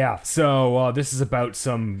 Yeah. So this is about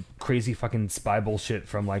some crazy fucking spy bullshit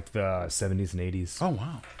from the 70s and 80s. Oh,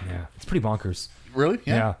 wow. Yeah. It's pretty bonkers. Really?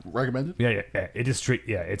 Yeah. Recommended? Yeah. It is straight.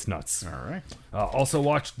 Yeah, it's nuts. All right. Also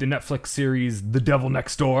watched the Netflix series The Devil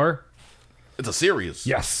Next Door. It's a series.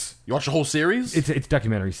 Yes. You watch the whole series? It's a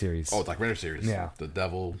documentary series. Oh, documentary series. Yeah. The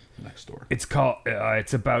Devil Next Door. It's called.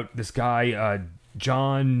 It's about this guy,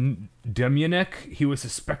 John Demjanek. He was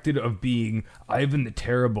suspected of being Ivan the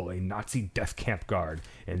Terrible, a Nazi death camp guard,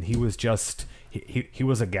 and he was just he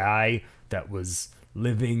was a guy that was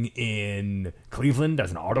living in Cleveland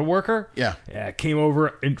as an auto worker. Yeah. Came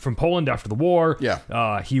over from Poland after the war.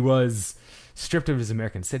 Yeah. He was stripped of his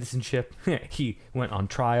American citizenship. He went on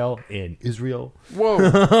trial in Israel.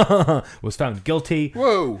 Whoa. Was found guilty.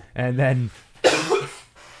 Whoa. And then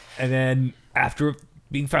after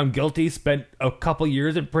being found guilty, spent a couple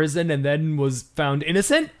years in prison and then was found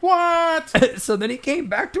innocent. What? So then he came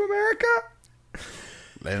back to America.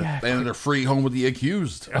 Land of the free, home with the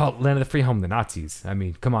accused. Oh, Land of the Free, home of the Nazis. I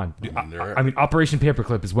mean, come on. they're- I mean, Operation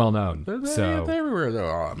Paperclip is well known. They're So everywhere,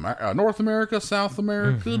 though. North America, South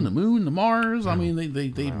America, the Moon, the Mars. I mean,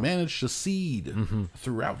 they managed to seed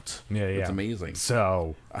throughout. yeah, It's amazing.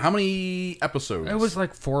 So How many episodes? it was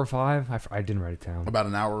like 4 or 5. I didn't write it down. about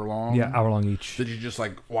an hour long. Yeah, hour long each. Did you just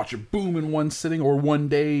like watch it boom in one sitting or one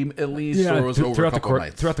day at least, or was it over a couple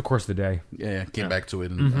nights? throughout the course of the day. Yeah, came back to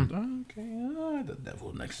it and The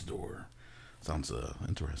Devil Next Door. Sounds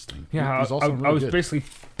interesting. Yeah, It was also I really was good. basically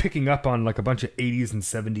picking up on like a bunch of 80s and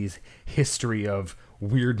 70s history of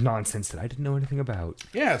weird nonsense that I didn't know anything about.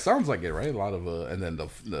 Yeah, it sounds like it, right? A lot of and then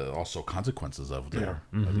the also consequences of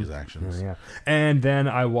these actions. Yeah. And then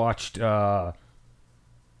I watched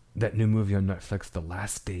that new movie on Netflix, The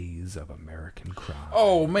Last Days of American Crime.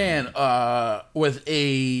 Oh man, with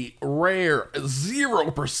a rare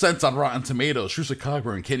 0% on Rotten Tomatoes, Schuster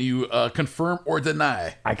Cogburn, can you confirm or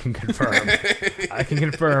deny? I can confirm. I can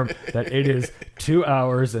confirm that it is 2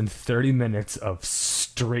 hours and 30 minutes of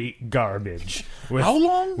straight garbage. With, How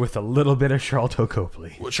long? With a little bit of Sharlto Copley.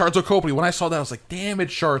 Sharlto Copley. When I saw that, I was like, "Damn it,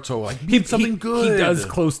 Sharlto! Like, he did something good." He does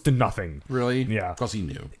close to nothing. Really? Yeah. Because he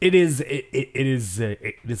knew. It is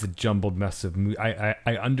a jumbled mess of movie.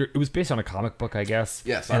 It was based on a comic book, I guess.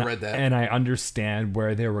 Yes, I read that. and I understand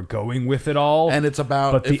where they were going with it all. And it's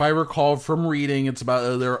about, But if I recall from reading, it's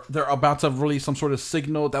about they're about to release some sort of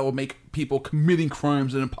signal that will make people committing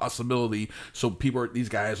crimes an impossibility. So these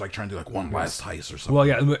guys like trying to do like one last heist or something. Well,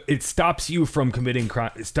 yeah, it stops you from committing crime.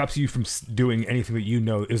 It stops you from doing anything that you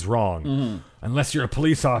know is wrong. Mm-hmm. Unless you're a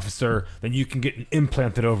police officer, then you can get an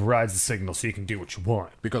implant that overrides the signal, so you can do what you want.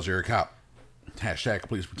 Because you're a cop. Hashtag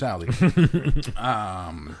police brutality.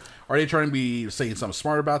 Are they trying to be saying something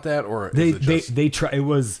smart about that, or is it just... they try? It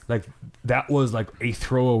was like that was like a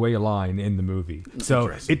throwaway line in the movie. So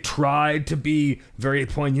Interesting. it tried to be very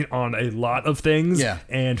poignant on a lot of things, Yeah.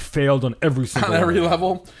 and failed on every single on every one.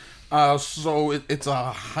 level? So it's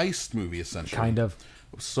a heist movie essentially. Kind of.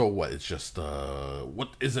 So what? It's just what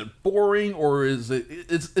is it boring, or is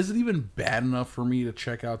it even bad enough for me to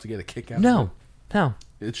check out to get a kick out? of No.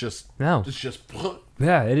 It's just No. It's just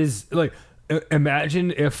Yeah, it is like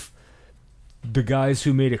imagine if the guys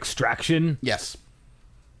who made Extraction yes.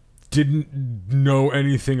 didn't know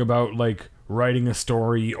anything about like writing a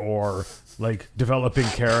story or like developing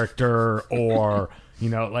character or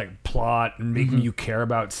like plot and making you care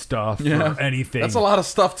about stuff or anything. That's a lot of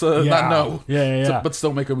stuff to Yeah. not know. Yeah. But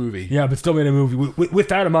still make a movie. Yeah, but still made a movie with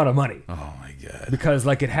that amount of money. Oh my god. Because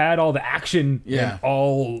like it had all the action Yeah. and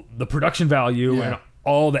all the production value Yeah. and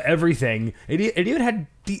all the everything. It even had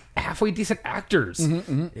halfway decent actors.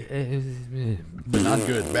 But not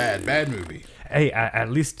good. Bad movie. Hey, at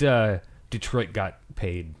least Detroit got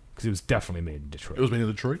paid because it was definitely made in Detroit. It was made in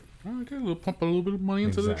Detroit. Okay, we'll pump a little bit of money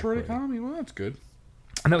into the Detroit Exactly. economy. Well, that's good.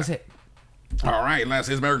 And that was it. All right, Last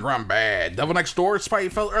Days of American Crime, bad. Devil Next Door,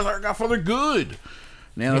 Spidey fell Earth, Godfather, good.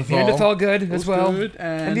 Neanderthal good was as well. good,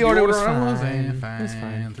 and the order was fine. fine. It was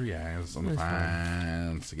fine. 3 eyes on the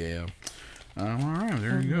fine scale. All right,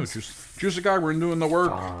 there you go. Juicy Cogburn doing the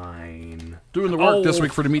work. Fine. Doing the work this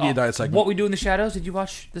week for the Media Diet segment. What We Do in the Shadows? Did you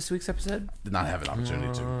watch this week's episode? Did not have an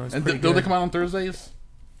opportunity to. it's And pretty don't they good. come out on Thursdays?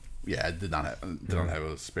 Yeah, I did not have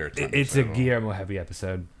a spare time. to It's say a it all. Guillermo heavy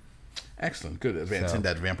episode. Excellent, good. Advancing So,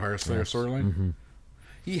 that Vampire Slayer storyline.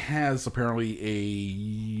 He has apparently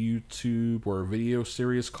a YouTube or a video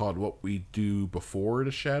series called "What We Do Before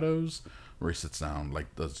the Shadows," where he sits down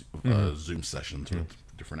like does Zoom sessions with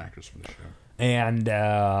different actors from the show. And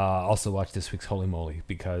also watch this week's Holy Moly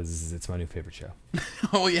because it's my new favorite show.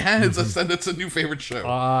 Oh yeah, it's a new favorite show.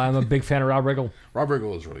 I'm a big fan of Rob Riggle. Rob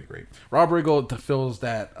Riggle is really great. Rob Riggle fills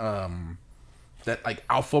that that like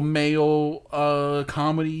alpha male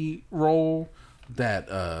comedy role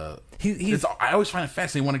that He's I always find it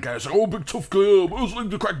fascinating when a guy's like, "Oh, big tough guy, I was like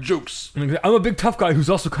to crack jokes." I'm a big tough guy who's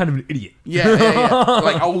also kind of an idiot. Yeah.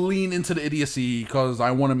 Like I'll lean into the idiocy because I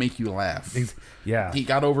want to make you laugh. Yeah. He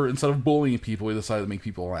got over, instead of bullying people, he decided to make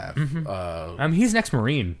people laugh. He's an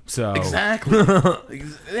ex-Marine, so Exactly.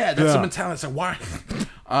 Yeah, that's the mentality. It's like, why?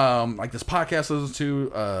 Like this podcast I listen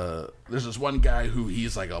to, there's this one guy who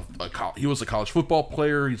he's like he was a college football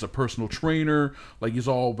player. He's a personal trainer. Like he's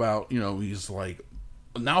all about, he's like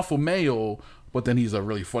an alpha male, but then he's a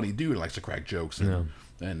really funny dude. Likes to crack jokes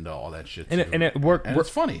and all that shit. And too. it worked. And it's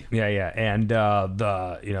funny. Yeah. And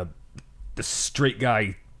the straight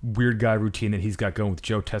guy, weird guy routine that he's got going with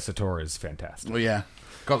Joe Tessitore is fantastic. Well, yeah.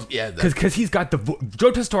 Because he's got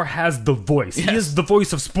Joe Tessitore has the voice. He is the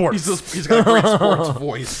voice of sports. He's got a great sports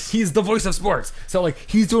voice. He's the voice of sports. So like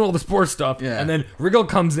he's doing all the sports stuff, Yeah. and then Riggle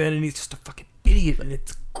comes in and he's just a fucking idiot, and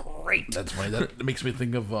it's great. great. That's funny. That makes me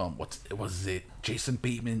think of was it Jason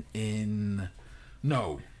Bateman in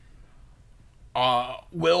Will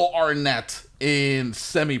Arnett in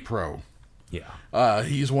Semi-Pro. Yeah.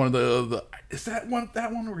 He's one of the is that one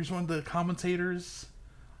where he's one of the commentators?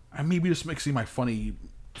 I may be just mixing my funny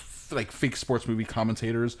like fake sports movie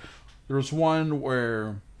commentators. There was one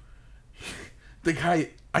where the guy,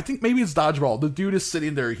 I think maybe it's Dodgeball. The dude is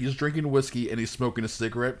sitting there, he's drinking whiskey and he's smoking a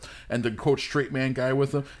cigarette, and the quote straight man guy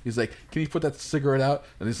with him, he's like, "Can you put that cigarette out?"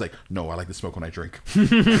 And he's like, "No, I like to smoke when I drink." And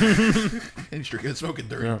he's drinking and smoking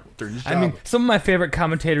during his job. I mean, some of my favorite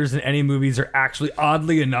commentators in any movies are actually,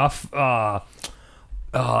 oddly enough, the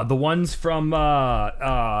ones from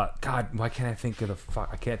God, why can't I think of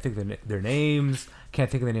I can't think of their names. Can't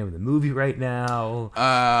think of the name of the movie right now.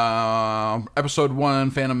 Episode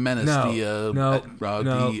 1, Phantom Menace. No.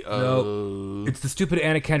 It's the stupid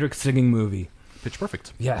Anna Kendrick singing movie. Pitch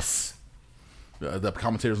Perfect. Yes. The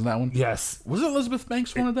commentators on that one. Yes. Was it Elizabeth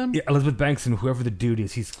Banks one of them? Yeah, Elizabeth Banks and whoever the dude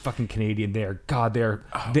is. He's fucking Canadian. They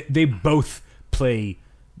both play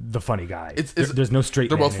the funny guy. There's no straight.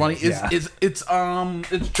 They're man both funny. in it. It's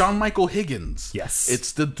John Michael Higgins. Yes.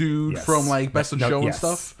 It's the dude from like Best in Show and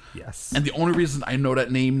stuff. Yes. And the only reason I know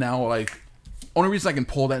that name now, only reason I can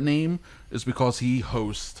pull that name is because he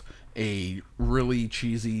hosts a really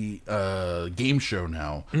cheesy game show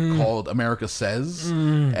now called America Says,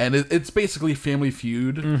 and it's basically Family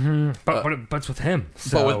Feud, but it's with him.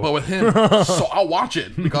 So. But with him, so I'll watch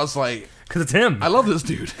it because it's him. I love this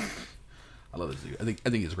dude. I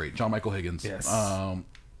think he's great. John Michael Higgins. Yes.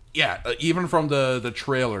 Even from the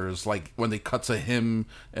trailers, like when they cut to him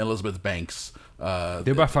and Elizabeth Banks,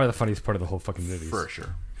 they're by far the funniest part of the whole fucking movie. For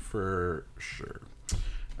sure.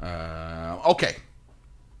 Okay.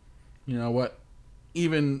 You know what?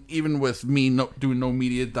 Even with me doing no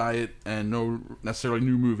media diet and no necessarily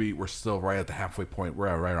new movie, we're still right at the halfway point. We're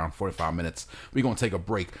at right around 45 minutes. We're gonna take a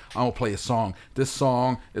break. I'm gonna play a song. This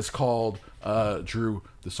song is called Drew.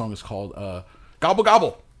 The song is called Gobble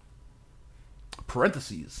Gobble.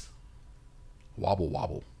 Parentheses. Wobble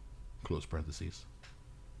Wobble. Close parentheses.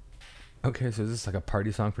 Okay, so is this like a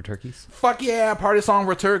party song for turkeys? Fuck yeah, party song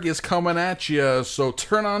for turkeys coming at you. So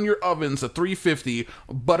turn on your ovens at 350,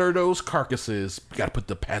 butter those carcasses. You gotta put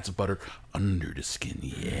the pads of butter under the skin,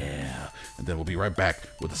 yeah. And then we'll be right back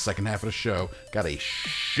with the second half of the show. Got a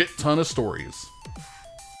shit ton of stories.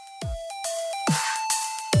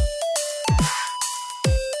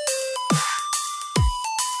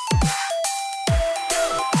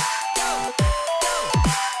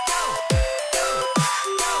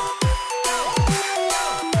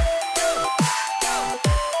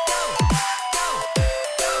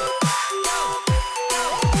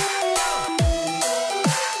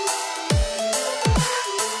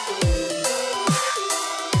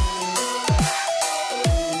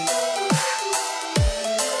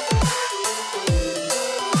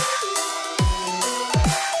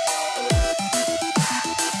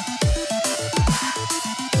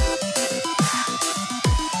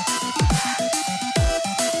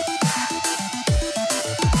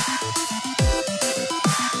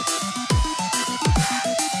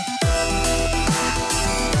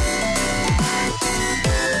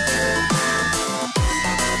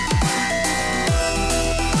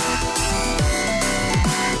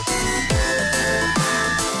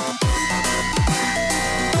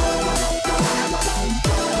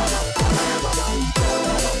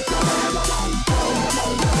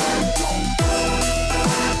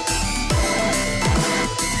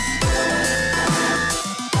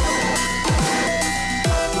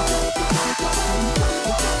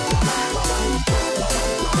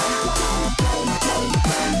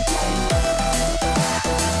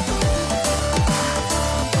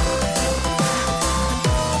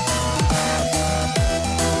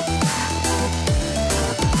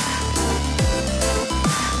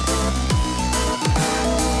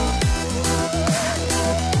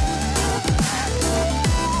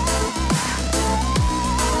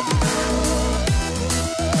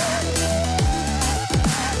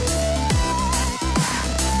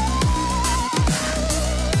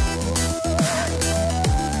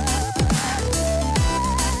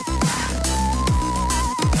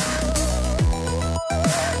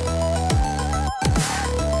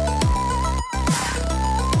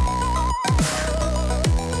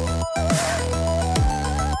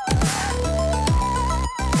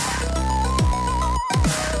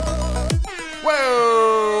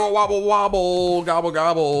 Wobble wobble, gobble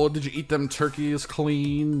gobble. Did you eat them turkeys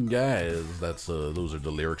clean? Guys, that's those are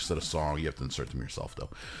the lyrics to the song. You have to insert them yourself though.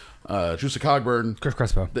 Juicy Cogburn, Chris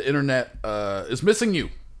Crespo. The internet is missing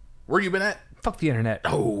you. Where you been at? Fuck the internet.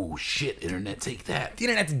 Oh shit, internet, take that. The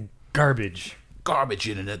internet's Garbage. Garbage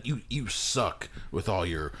internet. You suck with all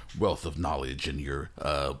your wealth of knowledge and your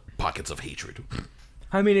pockets of hatred.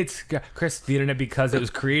 I mean, it's Chris, the internet, because it was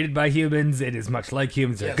created by humans. It is much like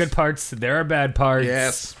humans. There are good parts. There are bad parts.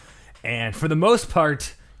 Yes. And for the most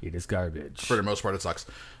part, it is garbage. For the most part, it sucks.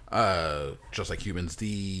 Just like humans,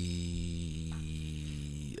 the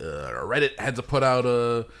Reddit had to put out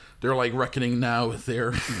they're like reckoning now with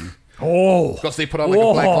their because they put out like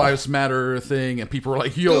a Black Lives Matter thing, and people were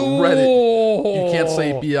like, "Yo, Reddit, you can't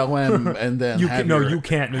say BLM and then you have can't. your, You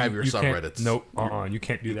can't. have your you subreddits. Nope. You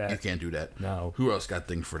can't do that. You can't do that. No. Who else got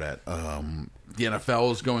dinged for that? The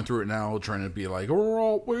NFL is going through it now, trying to be like,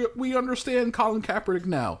 we understand Colin Kaepernick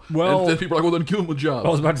now. Well, and then people are like, well, then give him a job. I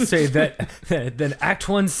was about to say that. Then Act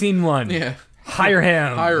 1, Scene 1. Yeah. Hire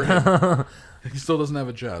him. Hire him. He still doesn't have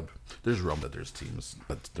a job. There's room that there's teams,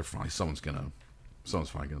 but they're fine. Someone's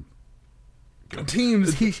finally gonna.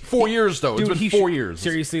 Teams. 4 years though. It's been 4 years.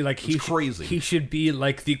 Seriously, like It's crazy. He should be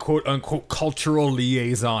like the quote unquote cultural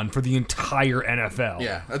liaison for the entire NFL.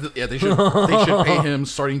 Yeah, They should pay him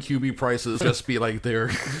starting QB prices. Just be like their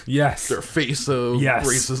face of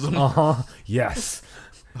racism. Yes.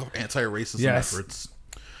 Anti-racism efforts.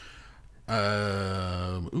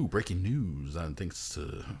 Breaking news. Thanks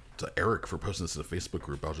to Eric for posting this to the Facebook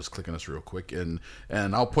group. I'll just click on this real quick and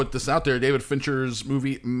I'll put this out there. David Fincher's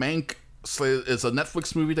movie Mank. It's a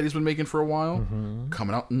Netflix movie that he's been making for a while,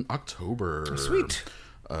 coming out in October. Sweet.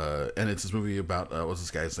 And it's this movie about what's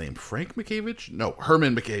this guy's name? Frank Makavich? No,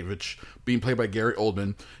 Herman Makavich, being played by Gary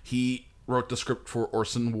Oldman. He wrote the script for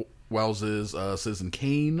Orson Welles' Citizen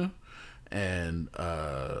Kane, and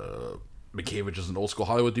Makavich is an old school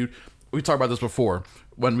Hollywood dude. We talked about this before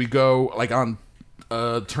when we go like on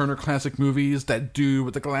Turner Classic Movies, that dude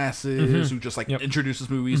with the glasses who just like introduces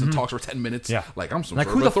movies and talks for 10 minutes. Yeah. Like, I'm some like,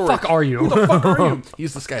 sort who of the authority. fuck are you? Who the fuck are you?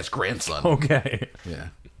 He's this guy's grandson. Okay. Yeah.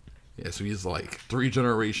 Yeah, so he's like 3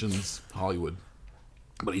 generations Hollywood.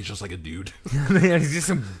 But he's just like a dude. He's just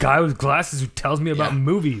some guy with glasses who tells me about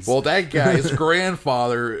movies. Well, that guy's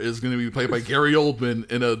grandfather is going to be played by Gary Oldman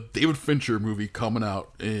in a David Fincher movie coming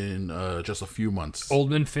out in just a few months.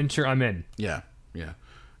 Oldman, Fincher, I'm in. Yeah.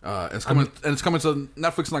 It's coming to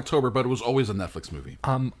Netflix in October, but it was always a Netflix movie.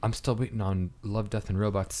 I'm still waiting on Love, Death, and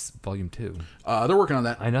Robots Volume 2. They're working on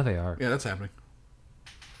that. I know they are. Yeah, that's happening.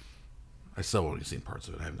 I still only seen parts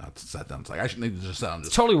of it. I have not sat down. It's like I should need to just sit down.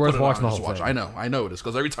 It's totally worth watching the whole thing. I know it is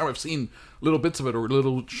because every time I've seen little bits of it or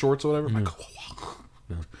little shorts or whatever, I'm like,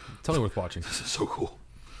 Totally worth watching. This is so cool.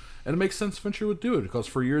 And it makes sense Fincher would do it because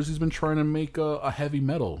for years he's been trying to make a heavy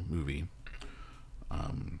metal movie.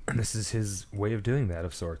 And this is his way of doing that,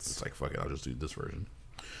 of sorts. It's like, fuck it, I'll just do this version.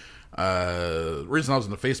 The reason I was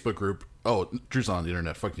in the Facebook group, Drew's on the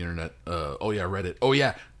internet, fuck the internet. Reddit. Oh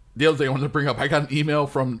yeah, the other thing I wanted to bring up, I got an email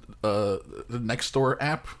from the Nextdoor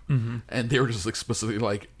app, and they were just explicitly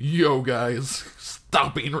like, yo guys,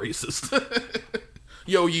 stop being racist.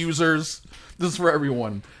 Yo users, this is for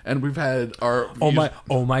everyone. And we've had our...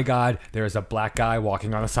 Oh my god, there's a black guy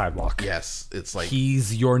walking on a sidewalk. Yes, it's like...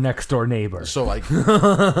 He's your next door neighbor. So like,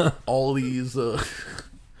 all these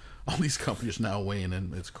companies now weighing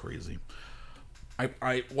in. It's crazy.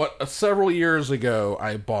 Several years ago,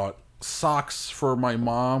 I bought socks for my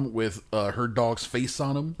mom with her dog's face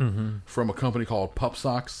on them from a company called Pup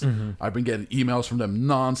Socks. I've been getting emails from them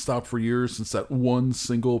nonstop for years since that one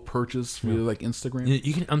single purchase via like Instagram.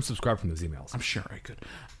 You can unsubscribe from those emails. I'm sure I could.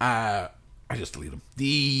 I just delete them.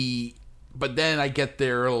 But then I get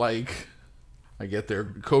their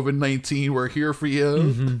COVID-19, we're here for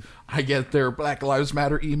you. I get their Black Lives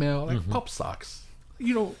Matter email, like Pup Socks.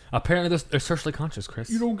 Apparently they're socially conscious, Chris.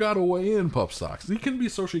 You don't gotta weigh in, Pup Socks. You can be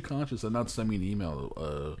socially conscious and not send me an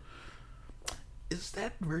email. Is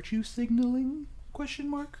that virtue signaling? ?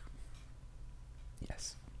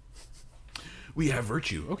 Yes. We have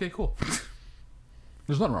virtue. Okay, cool.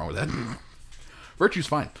 There's nothing wrong with that. Virtue's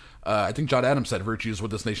fine. I think John Adams said virtue is what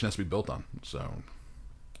this nation has to be built on. So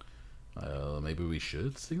maybe we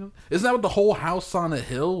should signal. Isn't that what the whole house on a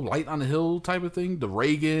hill, light on a hill type of thing? The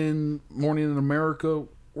Reagan Morning in America.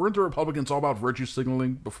 Weren't the Republicans all about virtue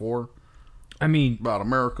signaling before? I mean, about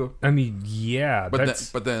America. Yeah.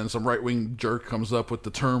 But then some right wing jerk comes up with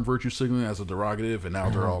the term virtue signaling as a derogative, and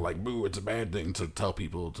now they're all like, "Boo! It's a bad thing to tell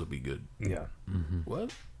people to be good." Yeah.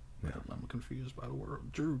 What? Yeah. I'm confused by the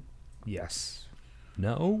word. Drew. Yes.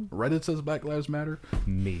 No. Reddit says Black Lives Matter.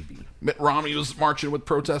 Maybe. Mitt Romney was marching with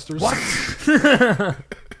protesters. What?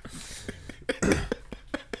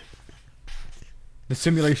 The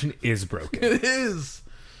simulation is broken. It is.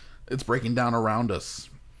 It's breaking down around us.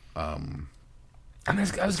 I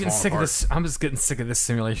was getting sick of this. I'm just getting sick of this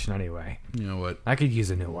simulation anyway. You know what? I could use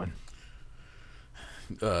a new one.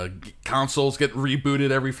 consoles get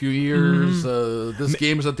rebooted every few years. This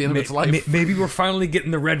game is at the end of its life. Maybe we're finally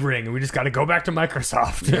getting the red ring, and we just got to go back to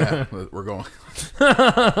Microsoft. Yeah, we're going.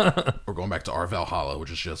 We're going back to our Valhalla,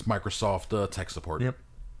 which is just Microsoft tech support. Yep.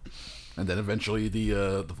 And then eventually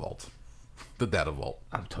the vault, the data vault.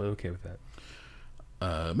 I'm totally okay with that.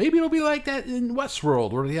 Maybe it'll be like that in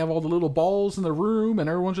Westworld, where they have all the little balls in the room, and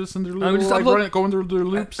everyone's just in their little going through their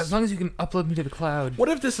loops. As long as you can upload me to the cloud. What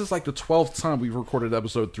if this is like the 12th time we've recorded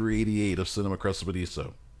episode 388 of Cinema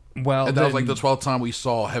Crespediso? Well, And that was like the 12th time we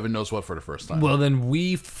saw Heaven Knows What for the first time. Well, then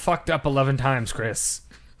we fucked up 11 times, Chris.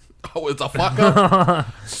 Oh, it's a fuck up.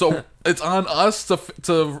 So it's on us to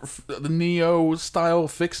the Neo style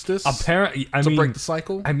fix this. Apparently, to break the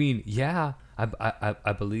cycle. I mean, yeah.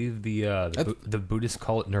 I believe the Buddhists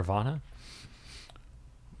call it nirvana.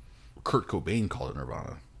 Kurt Cobain called it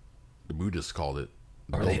Nirvana. The Buddhists called it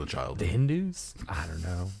the Golden Child. The Hindus? I don't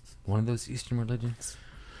know. One of those Eastern religions.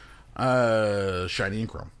 Shiny and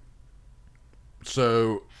Chrome.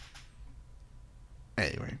 So,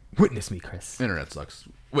 anyway. Witness me, Chris. Internet sucks.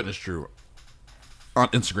 Witness Drew on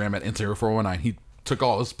Instagram at Interior419. He took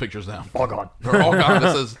all his pictures down. All gone. They're all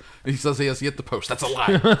gone. He says he has yet to post. That's a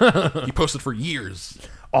lie. He posted for years.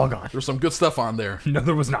 All gone. There's some good stuff on there. No,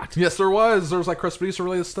 there was not. Yes, there was. There was like Crespediso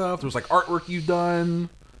related stuff. There was like artwork you've done.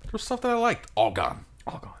 There was stuff that I liked. All gone.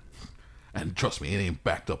 All gone. And trust me, it ain't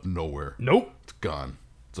backed up nowhere. Nope. It's gone.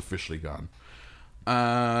 It's officially gone.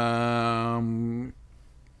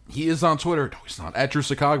 He is on Twitter. No, he's not. At Drew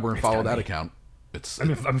Cogburn. Follow that account.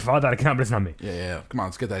 I'm follow that account, but it's not me. Yeah. Come on,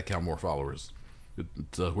 let's get that account more followers.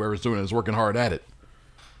 Whoever's doing it is working hard at it.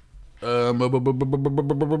 Cinema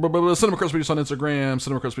Crespediso on Instagram,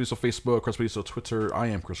 Cinema Crespediso Facebook, Crespediso Twitter. I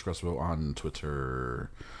am Chris Crespo on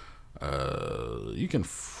Twitter. You can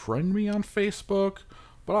friend me on Facebook,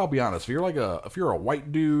 but I'll be honest. If you're a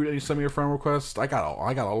white dude and you send me a friend request, I got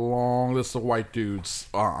a long list of white dudes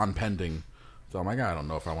on pending. So I'm like, I don't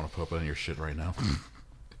know if I want to put up any of your shit right now.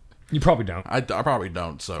 You probably don't. I probably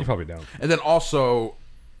don't. So You probably don't. And then also,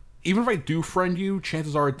 even if I do friend you,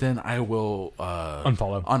 chances are then I will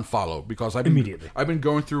unfollow because I've been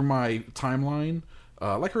going through my timeline.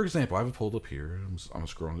 Like for example, I have it pulled up here. I'm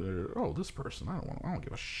scrolling there. Oh, this person. I don't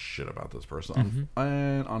give a shit about this person.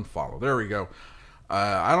 And unfollow. There we go.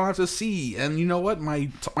 I don't have to see. And you know what? My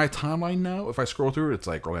timeline now, if I scroll through it, it's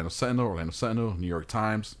like Orlando Sentinel, New York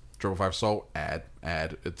Times, 555 Soul, ad.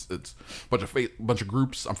 It's a bunch of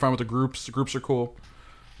groups. I'm fine with the groups. The groups are cool.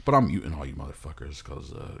 But I'm muting all you motherfuckers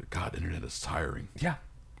because, God, internet is tiring. Yeah.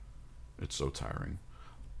 It's so tiring.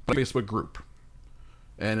 Facebook group.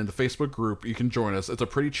 And in the Facebook group, you can join us. It's a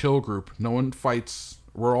pretty chill group. No one fights.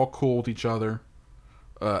 We're all cool with each other.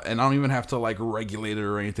 And I don't even have to, regulate it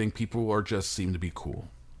or anything. People just seem to be cool.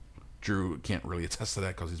 Drew can't really attest to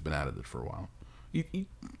that because he's been at it for a while.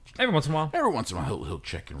 Every once in a while. Every once in a while, he'll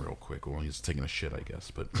check in real quick while he's taking a shit, I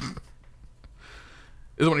guess. But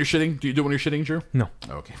is it when you're shitting? Do you do it when you're shitting, Drew? No.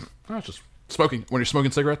 Okay. Oh, it's just smoking. When you're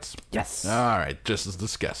smoking cigarettes? Yes. All right. Just as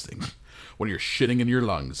disgusting. When you're shitting in your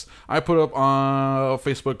lungs. I put up on a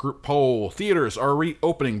Facebook group poll. Theaters are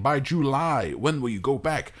reopening by July. When will you go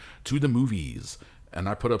back to the movies? And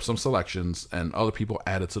I put up some selections, and other people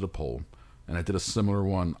added to the poll. And I did a similar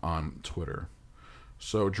one on Twitter.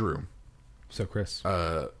 So, Drew. So, Chris.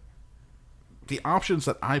 The options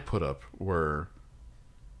that I put up were,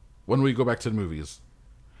 when we go back to the movies,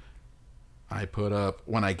 I put up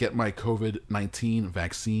when I get my COVID-19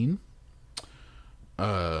 vaccine.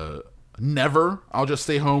 Never. I'll just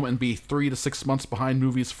stay home and be 3 to 6 months behind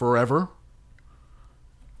movies forever.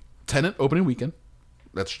 Tenet opening weekend.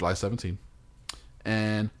 That's July 17.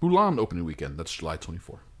 And Mulan opening weekend. That's July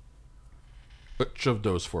 24. Which of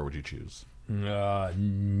those four would you choose?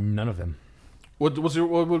 None of them. What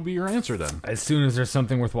would be your answer then? As soon as there's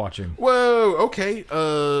something worth watching. Whoa, okay.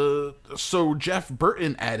 So Jeff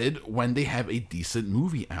Burton added when they have a decent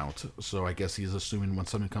movie out. So I guess he's assuming when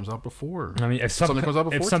something comes out before. I mean, if something comes out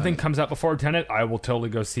before Tenet. Tenet, I will totally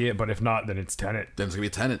go see it. But if not, then it's Tenet. Then it's gonna be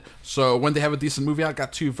Tenet. So when they have a decent movie out,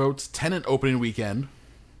 got 2 votes. Tenet opening weekend,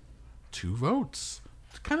 2 votes.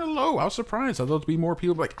 Kind of low. I was surprised. I thought there'd be more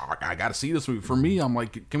people like, oh, I gotta see this movie. For me, I'm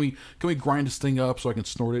like, can we grind this thing up so I can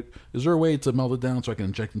snort it? Is there a way to melt it down so I can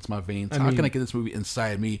inject it into my veins? How can I get this movie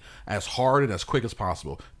inside me as hard and as quick as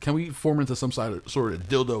possible? Can we form into some sort of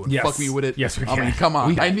dildo and fuck me with it? Yes, we can. I mean, come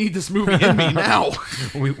on. I need this movie in me now.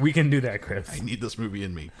 we can do that, Chris. I need this movie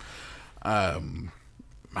in me. God,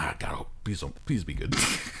 please be good.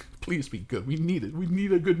 Please be good. We need it. We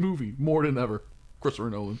need a good movie more than ever.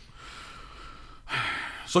 Christopher Nolan.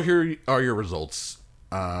 So here are your results.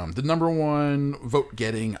 The number one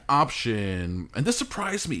vote-getting option, and this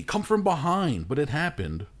surprised me, come from behind, but it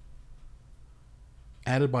happened.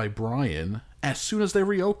 Added by Brian as soon as they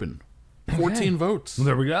reopen. 14 votes. Well,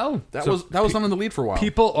 there we go. That was not in the lead for a while.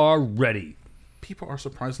 People are ready. People are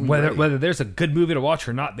surprisingly ready. Whether there's a good movie to watch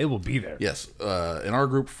or not, they will be there. Yes. In our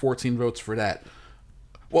group, 14 votes for that.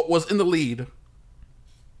 What was in the lead,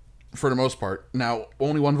 for the most part, now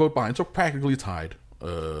only one vote behind, so practically tied.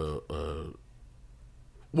 This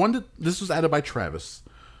was added by Travis.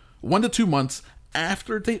 1 to 2 months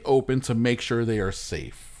after they open to make sure they are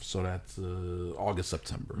safe. So that's August,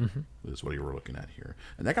 September is what you were looking at here.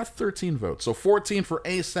 And that got 13 votes. So 14 for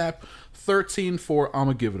ASAP, 13 for I'm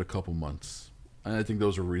going to give it a couple months. And I think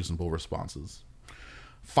those are reasonable responses.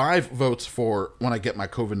 5 votes for when I get my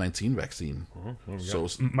COVID-19 vaccine. So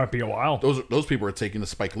Might be a while. those people are taking the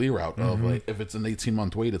Spike Lee route of like, if it's an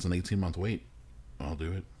 18-month wait, it's an 18-month wait. I'll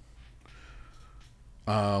do it.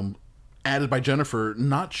 Added by Jennifer,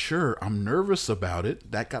 not sure. I'm nervous about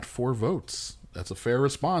it. That got 4 votes. That's a fair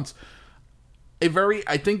response.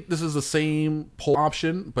 I think this is the same poll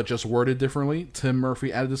option, but just worded differently. Tim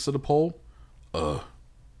Murphy added this to the poll. UGH.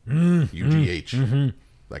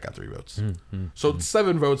 That got 3 votes. So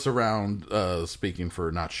 7 votes around speaking for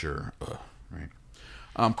not sure. Right.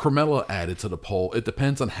 Carmela added to the poll. It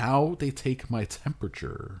depends on how they take my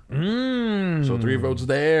temperature. So 3 votes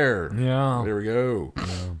there. Yeah. There we go.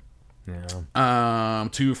 Yeah.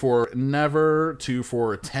 2 for Never. 2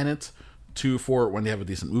 for Tenet. 2 for when they have a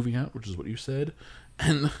decent movie out, which is what you said.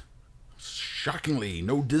 And shockingly,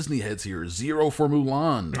 no Disney heads here. 0 for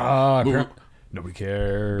Mulan. Nobody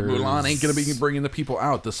cares. Mulan ain't going to be bringing the people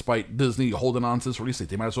out despite Disney holding on to this release date.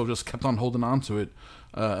 They might as well just kept on holding on to it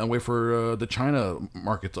and wait for the China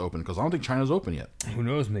market to open, because I don't think China's open yet. Who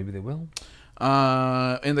knows? Maybe they will.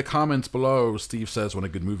 In the comments below, Steve says when a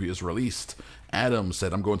good movie is released. Adam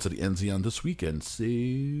said, I'm going to the NZN this weekend. So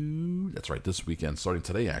that's right, this weekend, starting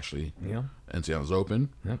today, actually. Yeah. NZN is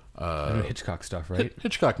open. Yep. They're doing Hitchcock stuff, right?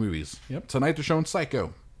 Hitchcock movies. Yep. Tonight they're showing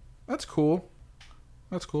Psycho. That's cool.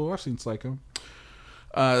 I've seen Psycho.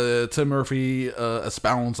 Tim Murphy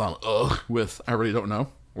expounds on with I really don't know.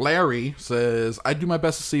 Larry says, I do my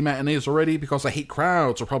best to see matinees already because I hate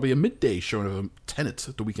crowds, or probably a midday showing of Tenet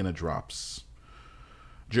the weekend it drops.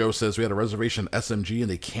 Joe says, we had a reservation at SMG and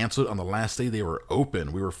they canceled on the last day they were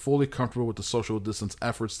open. We were fully comfortable with the social distance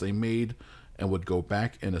efforts they made and would go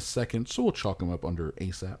back in a second, so we'll chalk them up under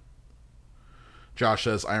ASAP. Josh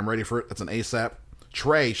says, I am ready for it. That's an ASAP.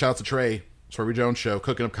 Trey, shout out to Trey. Sorry Jones Show,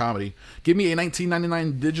 Cooking Up Comedy. Give me a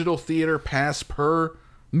 $19.99 digital theater pass per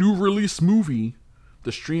new release movie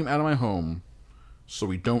to stream out of my home so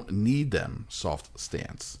we don't need them. Soft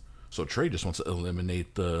stance. So Trey just wants to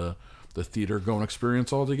eliminate the theater going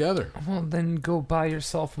experience altogether. Well, then go buy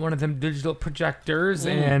yourself one of them digital projectors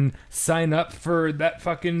and sign up for that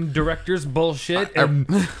fucking director's bullshit and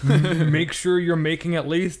make sure you're making at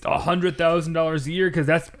least $100,000 a year, because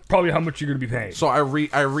that's probably how much you're going to be paying. So I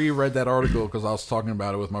reread that article because I was talking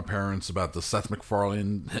about it with my parents about the Seth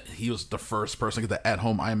MacFarlane. He was the first person to get the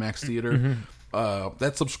at-home IMAX theater.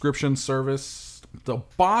 That subscription service, the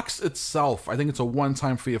box itself, I think it's a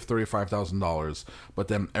one-time fee of $35,000, but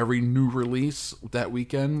then every new release that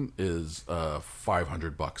weekend is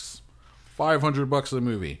 $500. $500 a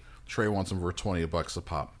movie. Trey wants them for $20 a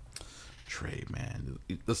pop. Trey, man,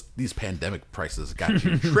 these pandemic prices got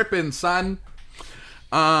you tripping, son.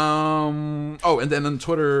 And then on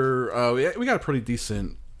Twitter, we got a pretty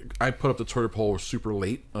decent. I put up the Twitter poll super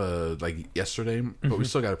late, like yesterday, but we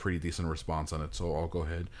still got a pretty decent response on it. So I'll go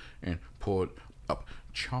ahead and pull it up.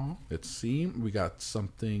 Let's see. We got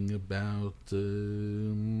something about.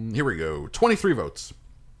 Here we go. 23 votes.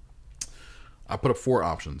 I put up 4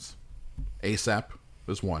 options. ASAP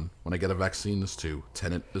is 1. When I get a vaccine is 2.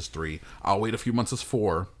 Tenet is 3. I'll wait a few months is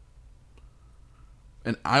 4.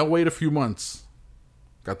 And I'll wait a few months.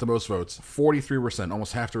 Got the most votes. 43%.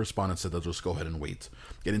 Almost half the respondents said they'll just go ahead and wait.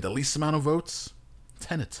 Getting the least amount of votes,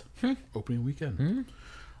 Tenet. Opening weekend.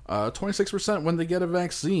 26% when they get a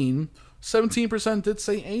vaccine. 17% did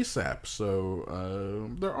say ASAP.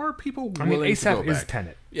 So there are people willing to go ASAP is back.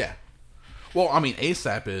 Tenet. Yeah. Well, I mean,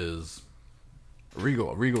 ASAP is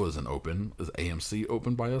Regal. Regal isn't open. Is AMC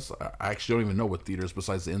open by us? I actually don't even know what theaters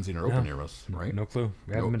besides the NZ are open near us. Right? No clue.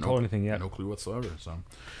 We haven't been told anything yet. No clue whatsoever. So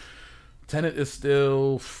Tenet is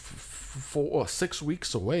still 6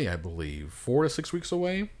 weeks away, I believe. 4 to 6 weeks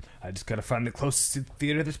away. I just gotta find the closest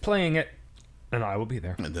theater that's playing it, and I will be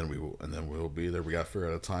there. And then we'll be there. We got to figure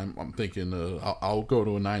out a time. I'm thinking I'll go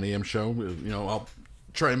to a 9 a.m. show. I'll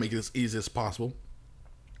try and make it as easy as possible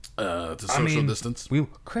to social distance.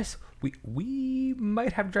 Chris, We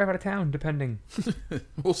might have to drive out of town, depending.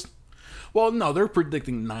 Well, no, they're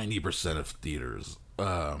predicting 90% of theaters.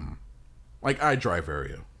 Like iDrive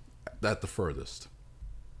area, at the furthest.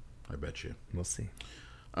 I bet you. We'll see.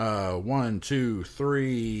 1, 2,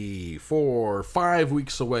 3, 4, 5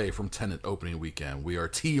 weeks away from Tenet opening weekend. We are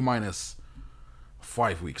T-minus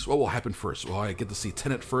 5 weeks. What will happen first? Will I get to see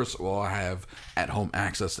Tenet first, or will I have at-home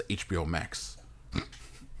access to HBO Max?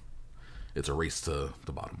 It's a race to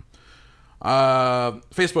the bottom.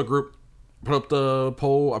 Facebook group. Put up the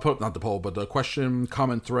poll. I put up, not the poll, but the question,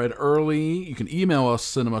 comment thread early. You can email us,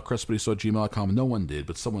 cinemacrespediso@gmail.com. No one did,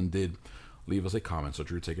 but someone did leave us a comment. So,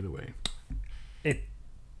 Drew, take it away.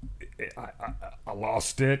 I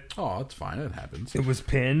lost it. Oh, it's fine. It happens. It was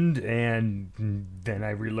pinned, and then I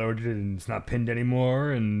reloaded it, and it's not pinned anymore,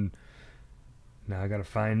 and now I gotta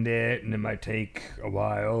find it, and it might take a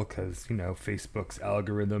while, because, Facebook's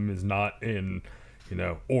algorithm is not in,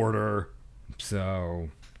 order, so...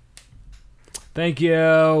 Thank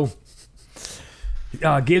you.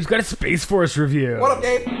 Gabe's got a Space Force review. What up,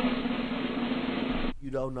 Gabe? You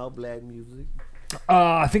don't know black music?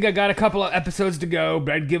 I think I got a couple of episodes to go,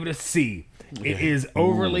 but I'd give it a C. It is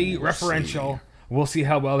overly referential. C. We'll see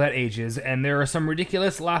how well that ages. And there are some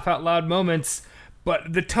ridiculous laugh-out-loud moments,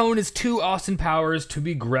 but the tone is too Austin Powers to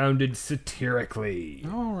be grounded satirically.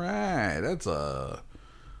 All right. That's a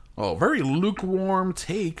very lukewarm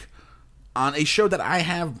take on a show that I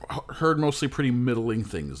have heard mostly pretty middling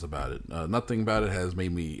things about it. Nothing about it has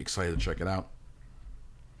made me excited to check it out.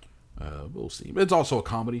 We'll see. It's also a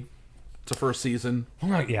comedy. It's a first season.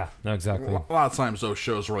 Yeah, no, exactly. A lot of times those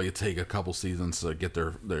shows really take a couple seasons to get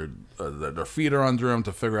their feet are under them,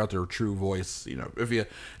 to figure out their true voice. If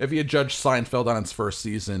you judge Seinfeld on its first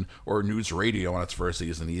season or News Radio on its first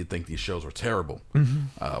season, you'd think these shows were terrible.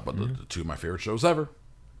 But the two of my favorite shows ever.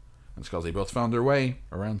 It's because they both found their way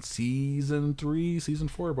around season 3, season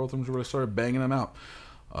 4. Both of them really started banging them out.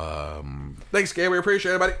 Thanks, Gabe. We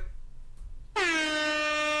appreciate it, buddy.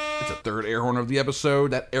 It's a third air horn of the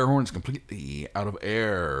episode. That air horn is completely out of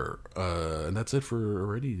air. And that's it for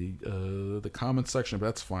already the comment section. But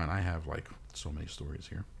that's fine. I have so many stories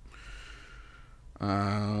here.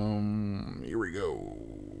 Here we go.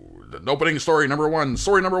 The opening story number 1.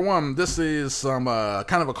 Story number 1. This is some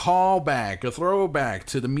kind of a callback, a throwback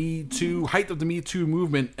to the Me Too, height of the Me Too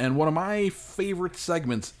movement, and one of my favorite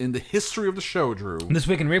segments in the history of the show, Drew. This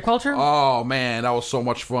Week in Rape Culture? Oh, man, that was so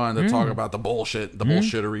much fun to talk about the bullshit, the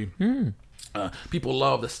bullshittery. People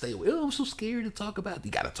love to stay away. Oh, I'm so scared to talk about.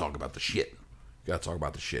 You got to talk about the shit. You got to talk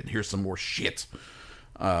about the shit. Here's some more shit.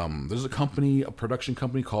 There's a production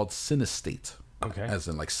company called Cinestate. Okay. As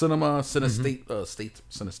in cinema, Cinestate,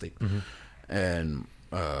 Cinestate. And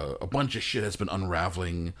a bunch of shit has been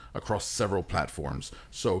unraveling across several platforms.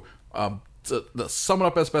 So to sum it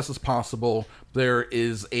up as best as possible, there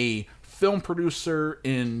is a film producer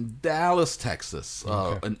in Dallas, Texas,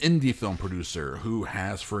 an indie film producer who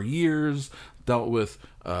has for years dealt with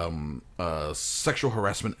sexual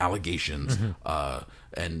harassment allegations,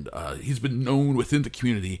 and he's been known within the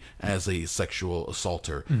community as a sexual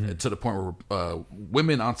assaulter, and to the point where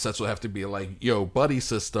women on sets will have to be like, yo, buddy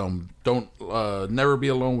system, don't never be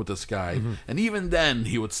alone with this guy. And even then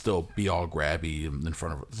he would still be all grabby in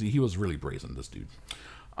front of her. See, he was really brazen, this dude.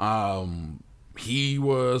 He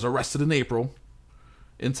was arrested in April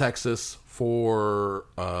in Texas for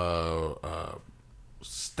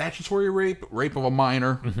statutory rape of a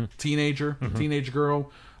minor, teenage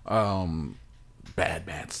girl.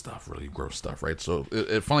 Bad stuff, really gross stuff, right? So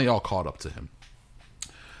it finally all caught up to him.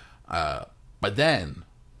 But then,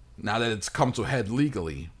 now that it's come to a head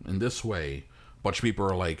legally in this way, a bunch of people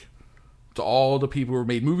are like, to all the people who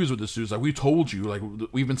made movies with this dude, we told you,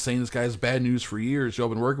 we've been saying this guy's bad news for years. Y'all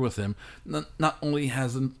been working with him. Not only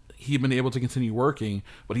hasn't he been able to continue working,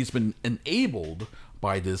 but he's been enabled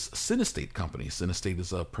by this Cinestate company. Cinestate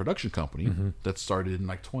is a production company that started in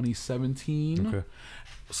 2017. Okay.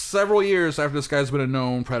 Several years after this guy's been a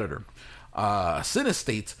known predator.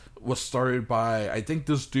 Cinestate was started by, I think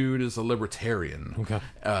this dude is a libertarian. Okay.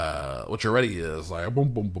 Which already is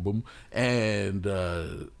boom, boom, boom, boom. And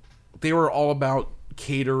they were all about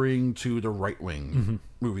catering to the right-wing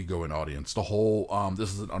movie-going audience. The whole,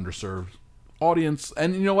 this is an underserved audience.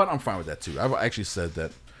 And you know what? I'm fine with that, too. I've actually said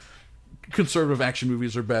that conservative action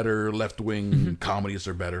movies are better, left-wing comedies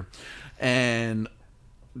are better. And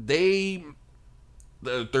their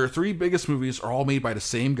 3 biggest movies are all made by the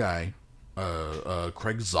same guy,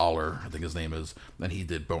 Craig Zoller, I think his name is. And he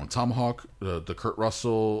did Bone Tomahawk, the Kurt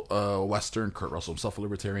Russell Western. Kurt Russell himself a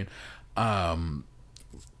libertarian.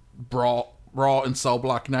 Brawl in Cell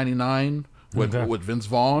Block 99, with Vince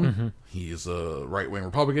Vaughn. He's a right-wing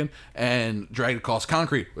Republican. And Dragged Across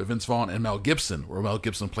Concrete with Vince Vaughn and Mel Gibson, where Mel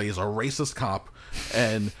Gibson plays a racist cop.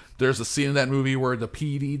 And there's a scene in that movie where the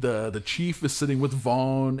PD, the chief, is sitting with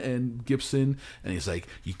Vaughn and Gibson, and he's like,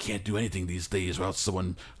 "You can't do anything these days without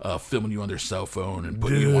someone filming you on their cell phone and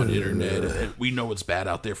putting you on the internet. And we know it's bad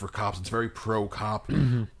out there for cops. It's very pro-cop."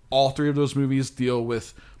 All three of those movies deal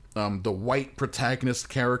with the white protagonist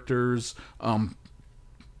characters.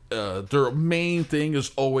 Their main thing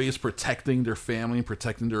is always protecting their family,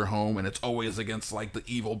 protecting their home, and it's always against like the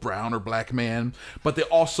evil brown or black man. But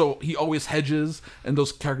he always hedges, and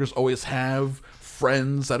those characters always have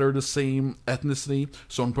friends that are the same ethnicity.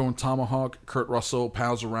 So in Bone Tomahawk, Kurt Russell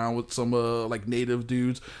pals around with some like native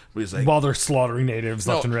dudes, but he's like, while they're slaughtering natives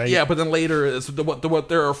left and right. Yeah, but then later, it's what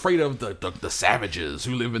they're afraid of, the savages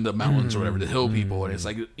who live in the mountains or whatever, the hill people, and it's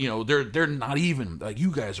like, they're not even like,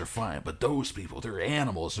 you guys are fine, but those people, they're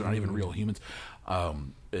animals, they're not even real humans.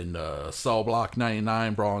 In Cell Block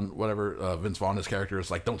 99, Vince Vaughn, his character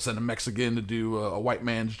is like, don't send a Mexican to do a white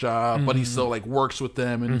man's job, but he still like works with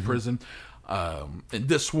them in prison. In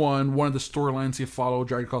this one of the storylines you follow,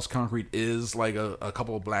 Dragged Across Concrete, is like a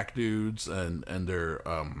couple of black dudes, and they're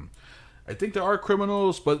I think they are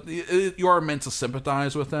criminals, but you are meant to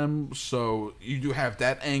sympathize with them, so you do have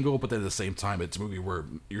that angle, but then at the same time, it's a movie where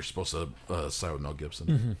you're supposed to side with Mel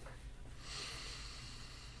Gibson.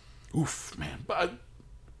 Oof, man. But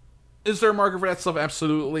is there a market for that stuff?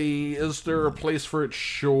 Absolutely. Is there a place for it?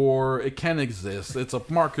 Sure. It can exist. It's a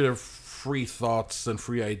market of free thoughts and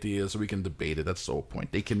free ideas, so we can debate it. That's the whole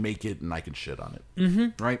point. They can make it, and I can shit on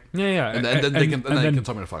it. Right? Yeah. And then they can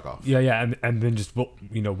tell me to fuck off. Yeah. And then just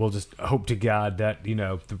we'll just hope to God that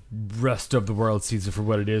the rest of the world sees it for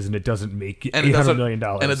what it is, and it doesn't make $800 million,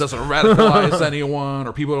 and it doesn't radicalize anyone,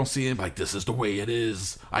 or people don't see it like, this is the way it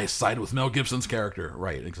is. I side with Mel Gibson's character.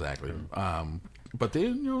 Right? Exactly. But they,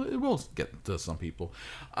 it will get to some people,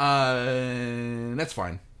 and that's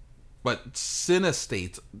fine. But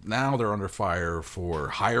Cinestate, now they're under fire for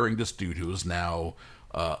hiring this dude who is now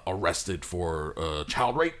arrested for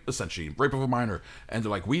child rape, essentially, rape of a minor. And they're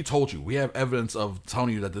like, we told you, we have evidence of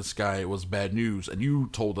telling you that this guy was bad news, and you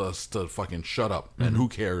told us to fucking shut up, and who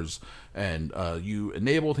cares? And you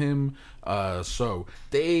enabled him. So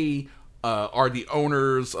they are the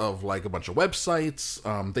owners of like a bunch of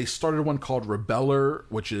websites. They started one called Rebeller,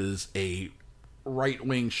 which is a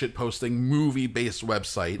right-wing shitposting movie-based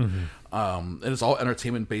website. And it's all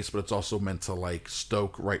entertainment-based, but it's also meant to like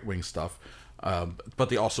stoke right-wing stuff. But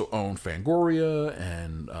they also own Fangoria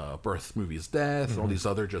and Birth Movies Death and all these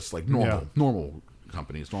other just like normal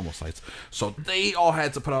companies, normal sites. So they all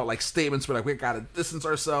had to put out like statements, but like, we gotta distance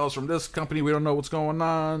ourselves from this company, we don't know what's going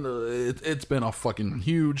on. It's been a fucking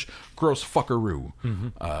huge gross fuckaroo.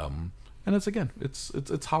 And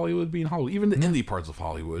it's Hollywood being Hollywood. Even the indie parts of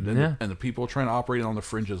Hollywood and the people trying to operate on the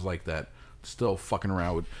fringes like that, still fucking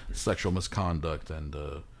around with sexual misconduct and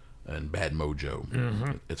bad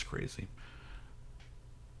mojo. It's crazy.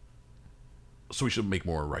 So we should make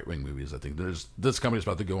more right-wing movies. I think this company's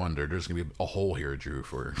about to go under. There's gonna be a hole here, Drew.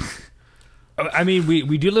 For I mean,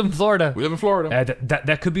 we do live in Florida. We live in Florida.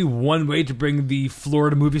 That could be one way to bring the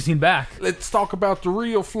Florida movie scene back. Let's talk about the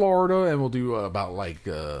real Florida, and we'll do about like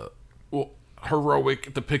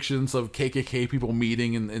heroic depictions of KKK people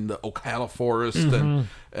meeting in the Ocala forest,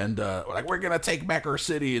 and like, we're gonna take back our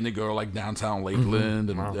city, and they go to like downtown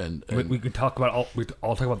Lakeland, and we could talk about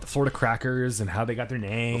talk about the Florida Crackers and how they got their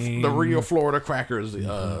name. The real Florida Crackers.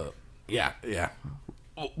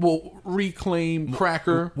 We'll reclaim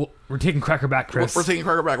Cracker. We're taking Cracker back, Chris. We're taking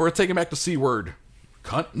Cracker back. We're taking back the C word.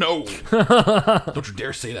 Cunt? No. Don't you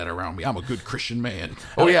dare say that around me. I'm a good Christian man.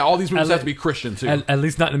 Oh, yeah, all these movies have to be Christian, too. At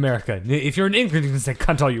least not in America. If you're in England, you can say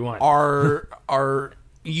cunt all you want. Our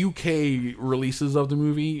UK releases of the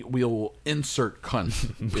movie, we'll insert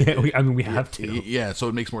cunt. We have to. Yeah, so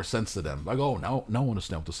it makes more sense to them. Like, oh, now I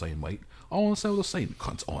understand what they're saying, mate. I understand what they're saying.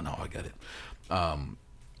 Cunts. Oh, no, I get it.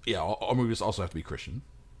 All movies also have to be Christian.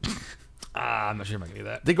 I'm not sure if I can do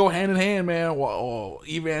that. They go hand in hand, man.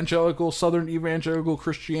 Southern evangelical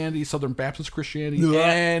Christianity, Southern Baptist Christianity,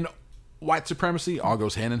 and white supremacy all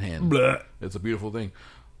goes hand in hand. Blah. It's a beautiful thing.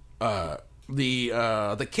 The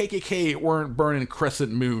KKK weren't burning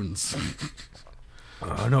crescent moons.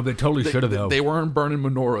 Oh no, they totally should have though. They weren't burning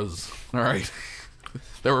menorahs. All right,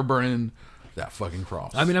 they were burning that fucking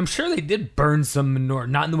cross. I mean, I'm sure they did burn some menorah,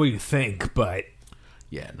 not in the way you think, but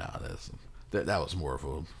yeah, that was more of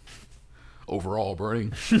a overall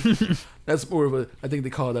burning. That's more of I think they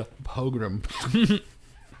call it a pogrom.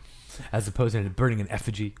 As opposed to burning an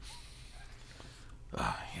effigy.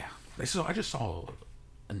 Yeah. I just saw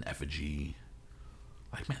an effigy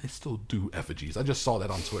Like, man, they still do effigies. I just saw that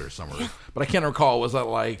on Twitter somewhere, but I can't recall. Was it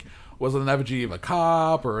an effigy of a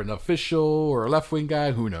cop or an official or a left-wing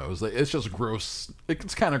guy? Who knows? Like, it's just gross.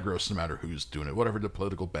 It's kind of gross no matter who's doing it, whatever the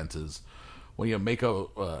political bent is. When you make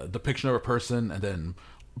a depiction of a person and then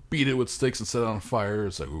beat it with sticks and set it on fire,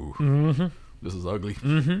 it's like, ooh, this is ugly.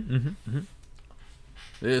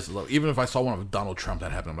 This is ugly. Even if I saw one of Donald Trump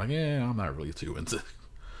that happened, I'm like, yeah, I'm not really too into it.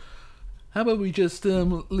 How about we just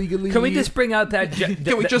legally... Can we just bring out that...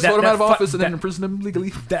 Can we just vote him out of office and then imprison him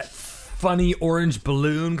legally? That funny orange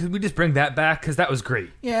balloon. Could we just bring that back? Because that was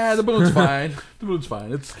great. Yeah, the balloon's fine. The balloon's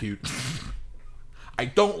fine. It's cute. I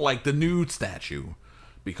don't like the nude statue.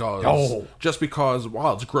 Because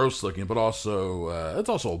while it's gross looking, but also it's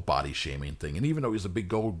also a body shaming thing. And even though he's a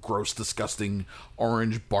big old gross, disgusting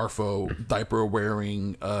orange barfo diaper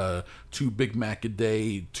wearing, 2 Big Mac a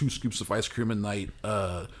day, 2 scoops of ice cream a night,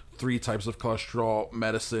 3 types of cholesterol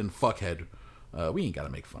medicine, fuckhead, we ain't got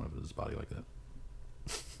to make fun of his body like that.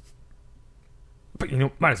 But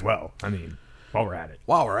might as well. I mean, while we're at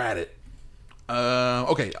it.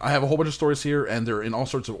 Okay, I have a whole bunch of stories here, and they're in all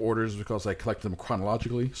sorts of orders because I collect them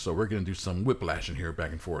chronologically, so we're going to do some whiplashing here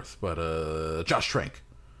back and forth. But Josh Trank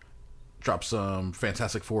dropped some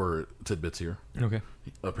Fantastic Four tidbits here. Okay.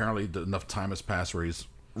 Apparently enough time has passed where he's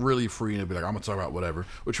really free and be like, I'm going to talk about whatever,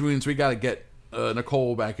 which means we got to get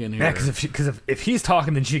Nicole back in here. Yeah, because if he's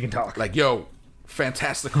talking, then she can talk. Like, yo,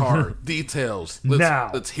 Fantastic Car, details.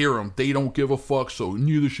 Let's hear them. They don't give a fuck, so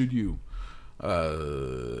neither should you.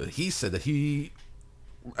 He said that he,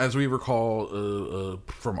 as we recall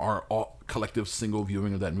from our collective single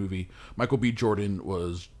viewing of that movie, Michael B. Jordan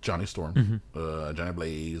was Johnny Storm, Johnny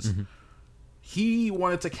Blaze. He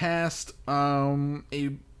wanted to cast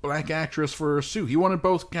a black actress for Sue. He wanted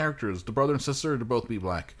both characters, the brother and sister, to both be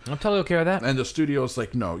black. I'm totally okay with that. And the studio's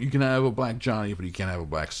like, no, you can have a black Johnny, but you can't have a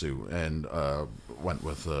black Sue. And went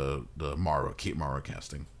with the Kate Mara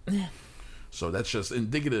casting. So that's just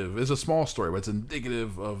indicative. It's a small story, but it's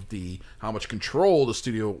indicative of how much control the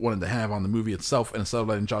studio wanted to have on the movie itself. And instead of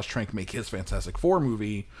letting Josh Trank make his Fantastic Four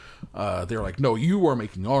movie, they're like, no, you are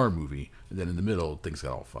making our movie. And then in the middle, things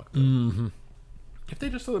got all fucked up. If they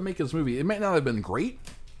just let him make his movie, it might not have been great.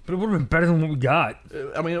 But it would have been better than what we got.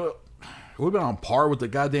 I mean, it would have been on par with the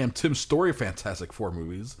goddamn Tim Story Fantastic Four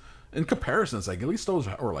movies. In comparison, it's like, at least those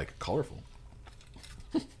are like colorful.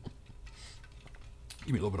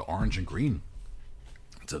 Give me a little bit of orange and green.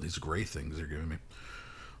 So these gray things they're giving me.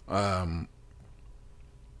 In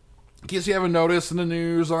case you haven't noticed in the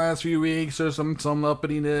news the last few weeks, there's some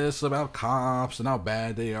uppityness about cops and how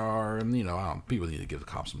bad they are, and people need to give the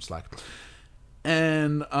cops some slack.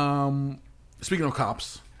 And speaking of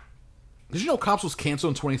cops, did you know Cops was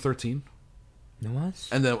canceled in 2013? It was?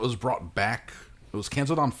 And then it was brought back. It was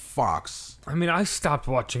canceled on Fox. I mean, I stopped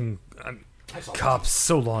watching Cops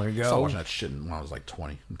so long ago. I started watching that shit when I was like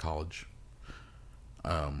 20 in college.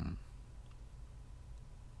 But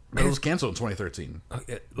it was canceled in 2013.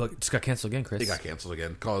 Look, it just got canceled again, Chris. It got canceled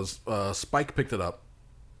again because Spike picked it up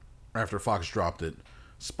after Fox dropped it.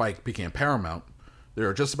 Spike became Paramount. They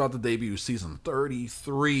were just about to debut season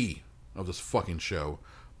 33 of this fucking show,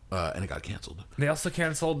 and it got canceled. They also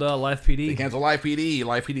canceled Live PD. They canceled Live PD.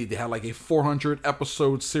 Live PD, they had like a 400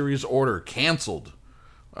 episode series order canceled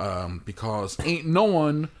because ain't no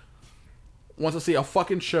one wants to see a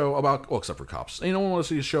fucking show about, well, except for cops. Ain't no one wants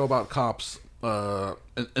to see a show about cops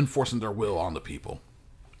enforcing their will on the people.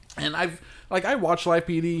 And I watched Live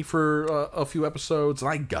PD for a few episodes,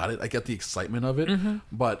 and I got it. I get the excitement of it,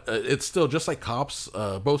 but it's still just like Cops.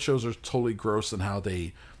 Both shows are totally gross in how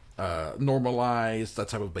they normalize that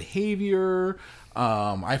type of behavior.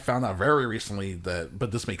 I found out very recently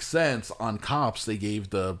but this makes sense. On Cops, they gave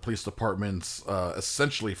the police departments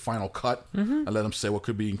essentially final cut and let them say what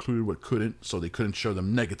could be included, what couldn't, so they couldn't show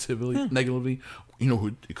them negatively. You know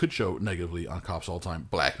who it could show negatively on Cops all the time?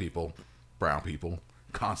 Black people, brown people.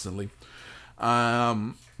 Constantly.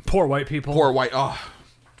 Poor white people. Poor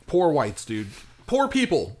whites, dude. Poor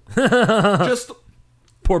people. Just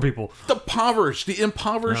poor people. The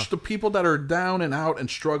impoverished, the people that are down and out and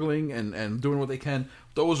struggling and doing what they can.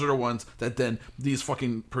 Those are the ones that then these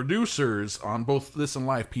fucking producers on both this and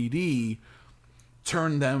Live PD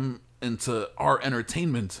turn them into our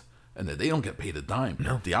entertainment, and that they don't get paid a dime.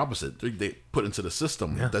 No. The opposite. They put into the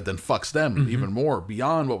system that then fucks them even more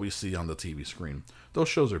beyond what we see on the TV screen. Those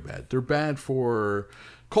shows are bad. They're bad for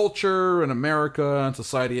culture and America and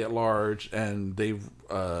society at large, and they've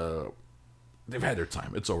had their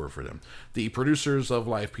time. It's over for them. The producers of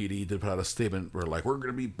Live PD did put out a statement where like, we're going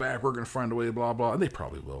to be back, we're going to find a way, blah, blah, and they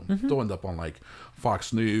probably will. They'll end up on like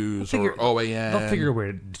Fox News or OAN. They'll figure a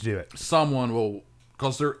way to do it. Someone will,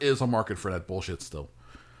 because there is a market for that bullshit still.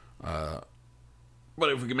 But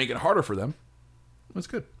if we can make it harder for them, that's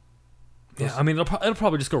good. Yeah, I mean, it'll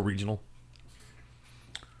probably just go regional.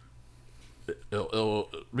 It'll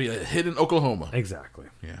be a hit in Oklahoma. Exactly.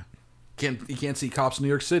 Yeah. You can't see cops in New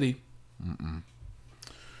York City.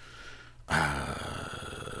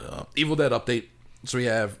 Evil Dead update. So we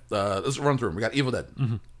have, let's run through them. We got Evil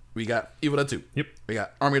Dead. We got Evil Dead 2. Yep. We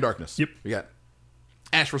got Army of Darkness. Yep. We got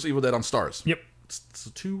Ash vs. Evil Dead on Stars. Yep. It's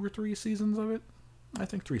 2 or 3 seasons of it. I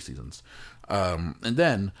think 3 seasons. And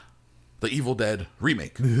then the Evil Dead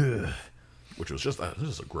remake, which was just this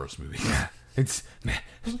is a gross movie. It's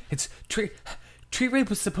tree rape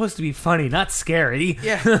was supposed to be funny, not scary.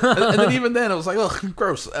 Yeah, and then even then, I was like, "Oh,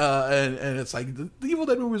 gross." And it's like the Evil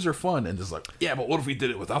Dead movies are fun, and it's like, yeah, but what if we did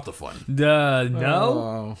it without the fun?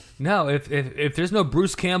 No. If there's no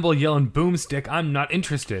Bruce Campbell yelling boomstick, I'm not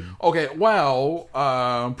interested. Okay, well,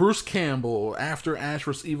 Bruce Campbell, after Ash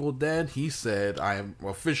vs. Evil Dead, he said, "I am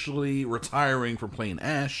officially retiring from playing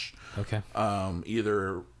Ash." Okay.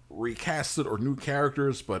 Either recasted or new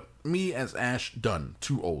characters, but me as Ash, done.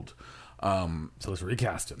 Too old. So let's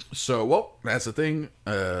recast him. So, well, that's the thing.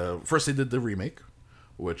 First they did the remake,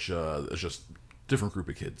 which is just different group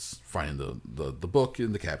of kids finding the book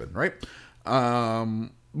in the cabin, right?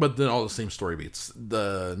 But then all the same story beats.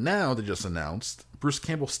 Now they just announced Bruce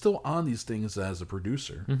Campbell's still on these things as a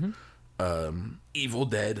producer. Evil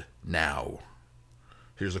Dead Now.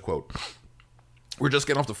 Here's a quote. We're just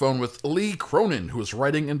getting off the phone with Lee Cronin, who is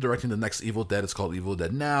writing and directing the next Evil Dead. It's called Evil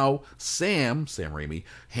Dead Now. Sam Raimi,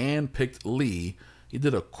 handpicked Lee. He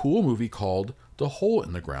did a cool movie called The Hole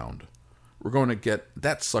in the Ground. We're going to get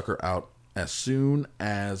that sucker out as soon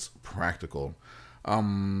as practical.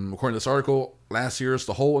 According to this article, last year's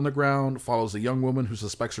The Hole in the Ground follows a young woman who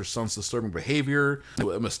suspects her son's disturbing behavior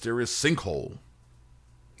to a mysterious sinkhole.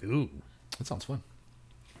 Ooh. That sounds fun.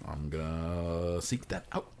 I'm going to seek that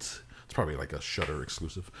out. It's probably like a Shudder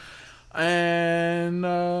exclusive. And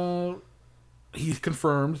he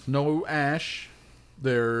confirmed no Ash.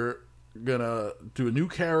 They're gonna do a new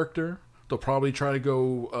character. They'll probably try to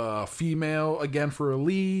go female again for a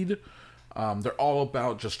lead. They're all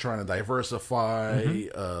about just trying to diversify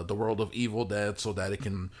the world of Evil Dead so that it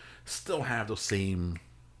can still have the same...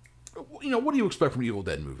 what do you expect from an Evil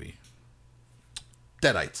Dead movie?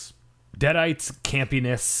 Deadites,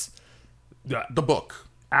 campiness. The book.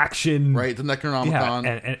 Action, right? The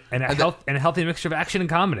Necronomicon, and a healthy mixture of action and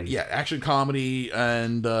comedy. Yeah, action, comedy,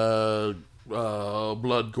 and blood,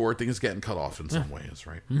 gore, things getting cut off in some ways,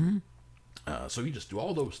 right? So you just do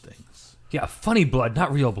all those things. Yeah, funny blood,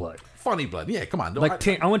 not real blood. Funny blood, yeah. Come on, I want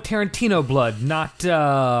Tarantino blood, not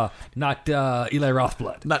Eli Roth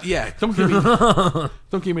blood.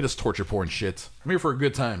 Don't give me this torture porn shit. I'm here for a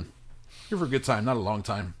good time. Here for a good time, not a long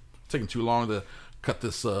time. It's taking too long to cut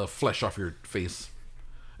this flesh off your face.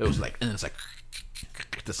 It was like, and it's like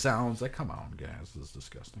the sounds. Like, come on, guys, this is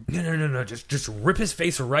disgusting. No. Just rip his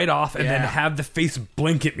face right off, and then have the face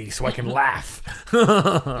blink at me so I can laugh.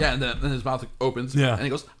 Yeah, and then his mouth opens. Yeah, and he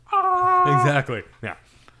goes, ah! Exactly. Yeah.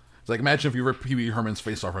 It's like, imagine if you rip Pee Wee Herman's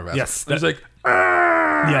face off of a Yes. He's like,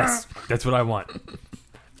 ah! Yes, that's what I want.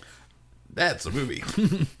 That's a movie.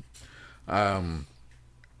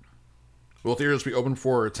 Will theaters be open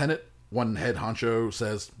for Tenet? One head honcho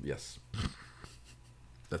says yes.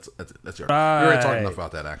 That's your. Right. We already talked enough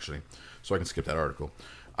about that, actually, so I can skip that article.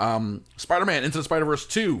 Spider-Man Into the Spider-Verse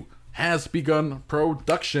 2 has begun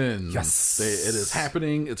production. Yes, it is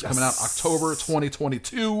happening. It's coming out October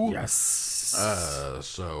 2022. Yes.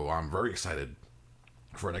 So I'm very excited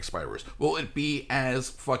for next Spider-Verse. Will it be as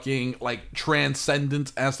fucking like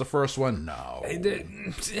transcendent as the first one? No,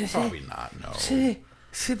 probably not. No.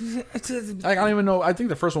 I don't even know. I think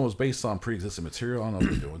the first one was based on pre-existing material. I don't know what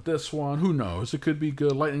they're doing with this one. Who knows? It could be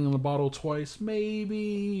good. Lightning in the bottle twice,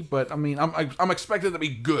 maybe. But I mean, I'm expected to be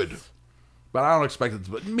good, but I don't expect it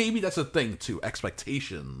to. But maybe that's a thing too.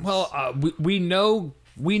 Expectations. Well, we know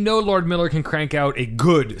Lord Miller can crank out a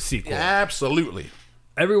good sequel. Absolutely.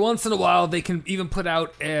 Every once in a while, they can even put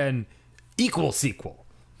out an equal sequel.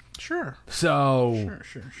 Sure. So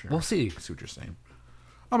sure. We'll see. I see what you're saying.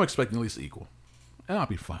 I'm expecting at least equal. And I'll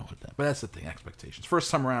be fine with that. But that's the thing, expectations.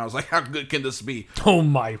 First time around, I was like, how good can this be? Oh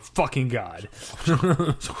my fucking God. So,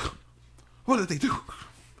 what did they do?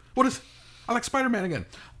 I like Spider-Man again.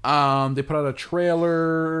 They put out a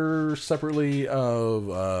trailer separately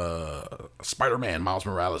of Spider-Man Miles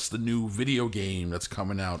Morales, the new video game that's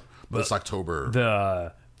coming out this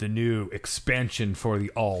October. The new expansion for the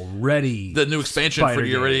already for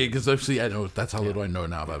the already, because I know that's how little I know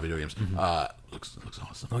now about video games. Looks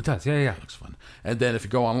awesome. Oh, it does. Yeah. Looks fun. And then if you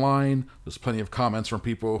go online, there's plenty of comments from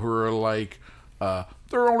people who are like,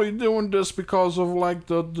 they're only doing this because of like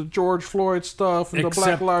the George Floyd stuff and the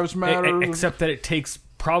Black Lives Matter. Except that it takes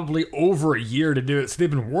probably over a year to do it. So they've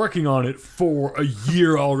been working on it for a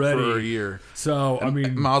year already. For a year. So, I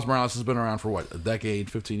mean... Miles Morales has been around for what, a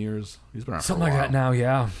decade, 15 years? He's been around for a while. Something like that now,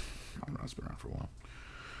 yeah. Miles Morales has been around for a while.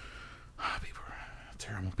 People are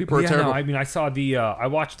terrible. People are terrible. No, I mean, I saw I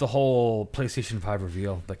watched the whole PlayStation 5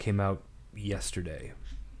 reveal that came out yesterday.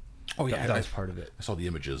 Oh, yeah. That was part of it. I saw the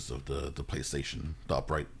images of the PlayStation, the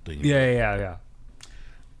upright thing. Yeah.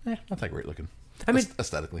 Not that great looking. I mean,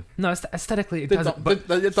 aesthetically. No, aesthetically it doesn't.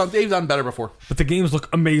 They've done better before. But the games look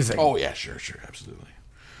amazing. Oh, yeah, sure, absolutely.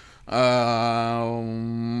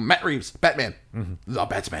 Matt Reeves, Batman. The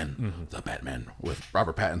Batman. The Batman with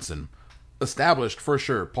Robert Pattinson. Established, for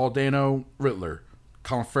sure. Paul Dano, Riddler.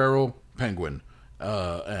 Colin Farrell, Penguin.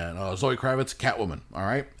 And Zoe Kravitz, Catwoman. All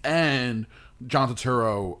right? And John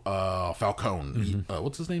Turturro, Falcone.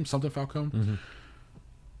 What's his name? Something Falcone?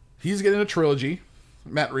 He's getting a trilogy.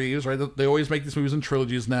 Matt Reeves, right? They always make these movies in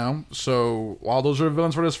trilogies now. So while those are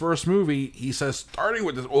villains for this first movie, he says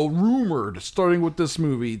rumored starting with this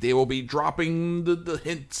movie, they will be dropping the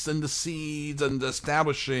hints and the seeds and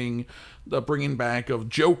establishing the bringing back of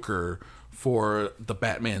Joker for the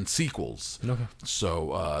Batman sequels. Okay.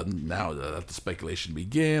 So now let the speculation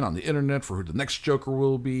begin on the internet for who the next Joker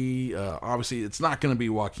will be. Obviously, it's not going to be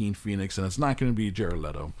Joaquin Phoenix and it's not going to be Jared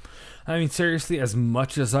Leto. I mean, seriously, as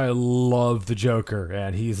much as I love the Joker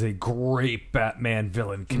and he's a great Batman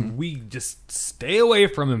villain, can we just stay away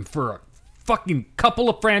from him for a fucking couple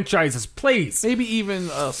of franchises, please? Maybe even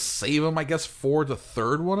save him, I guess, for the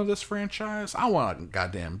third one of this franchise. I want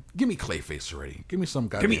give me Clayface already. Give me some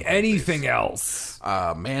goddamn. Give me anything else.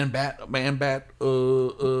 Man Bat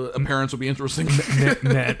appearance would be interesting.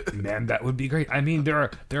 Man Bat would be great. I mean, there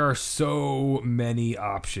are so many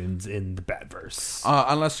options in the Batverse.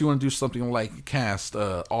 Unless you want to do something like cast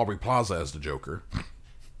Aubrey Plaza as the Joker.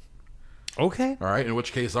 Okay. All right. In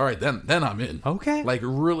which case, all right, then I'm in. Okay. Like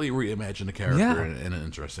really reimagine the character in an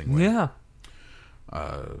interesting way. Yeah.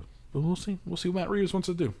 But we'll see. We'll see what Matt Reeves wants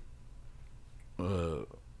to do.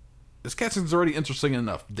 This casting's already interesting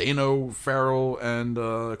enough. Dano, Farrell, and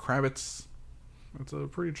Kravitz. That's a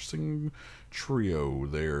pretty interesting trio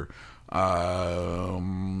there.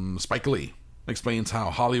 Spike Lee explains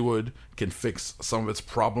how Hollywood can fix some of its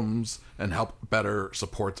problems and help better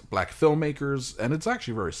support black filmmakers, and it's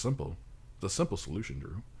actually very simple. It's a simple solution,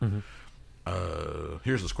 Drew.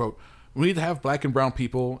 Here's this quote. We need to have black and brown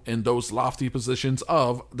people in those lofty positions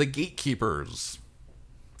of the gatekeepers.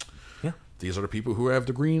 Yeah. These are the people who have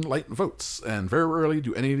the green light votes, and very rarely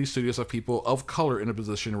do any of these studios have people of color in a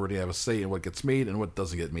position where they have a say in what gets made and what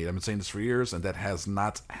doesn't get made. I've been saying this for years, and that has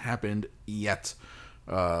not happened yet.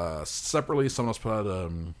 Separately, someone else put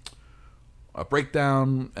out a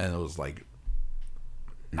breakdown, and it was like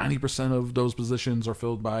 90% of those positions are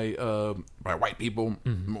filled by white people,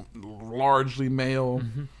 largely male.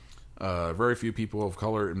 Very few people of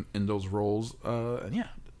color in those roles. And yeah,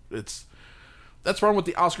 that's the problem with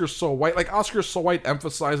the Oscars So White. Like, Oscars So White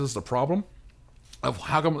emphasizes the problem of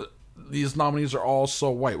how come these nominees are all so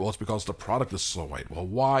white. Well, it's because the product is so white. Well,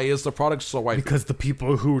 why is the product so white? Because the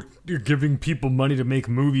people who are giving people money to make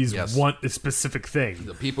movies want a specific thing.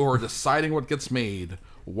 The people who are deciding what gets made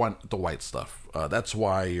want the white stuff. That's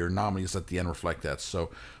why your nominees at the end reflect that. So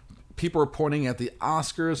people are pointing at the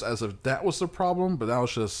Oscars as if that was the problem, but that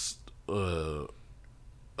was just a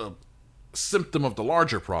symptom of the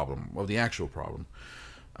larger problem, of the actual problem.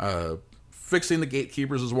 Fixing the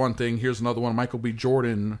gatekeepers is one thing. Here's another one. Michael B.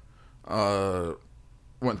 Jordan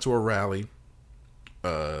went to a rally,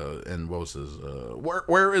 and what was his?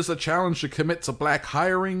 Where is the challenge to commit to black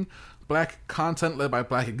hiring, black content led by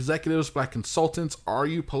black executives, black consultants? Are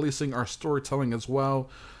you policing our storytelling as well?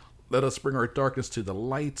 Let us bring our darkness to the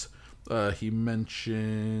light. He mentions,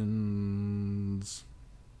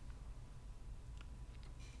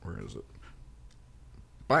 where is it?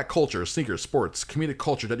 Black culture, sneakers, sports, comedic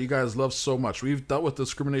culture that you guys love so much. We've dealt with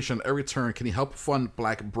discrimination at every turn. Can you help fund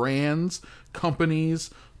black brands,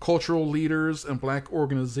 companies, cultural leaders, and black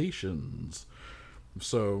organizations?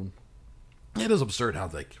 So it is absurd how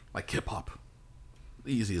like hip hop,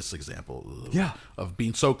 the easiest example of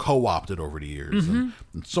being so co-opted over the years, and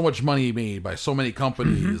so much money made by so many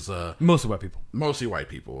companies. Mostly white people. Mostly white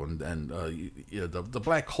people, and the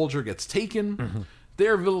black culture gets taken.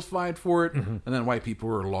 They're vilified for it, and then white people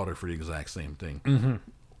are lauded for the exact same thing.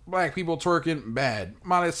 Black people twerking, bad.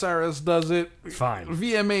 Miley Cyrus does it, fine.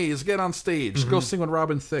 VMAs, get on stage, go sing with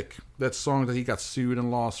Robin Thicke, that song that he got sued and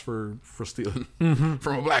lost for stealing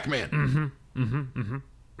from a black man. From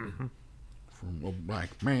a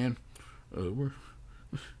black man,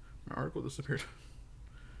 My article disappeared.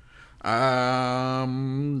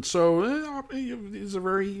 So these are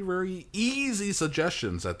very, very easy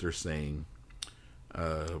suggestions that they're saying.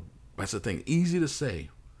 That's the thing, easy to say,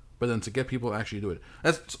 but then to get people to actually do it.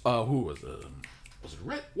 That's who was it?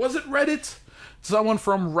 Was it Reddit? Someone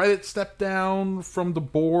from Reddit stepped down from the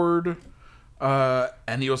board,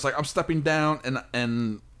 and he was like, "I'm stepping down,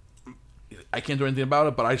 and I can't do anything about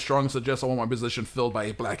it, but I strongly suggest I want my position filled by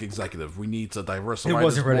a black executive. We need to diversify It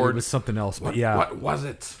wasn't this Reddit, board." it was something else, but What was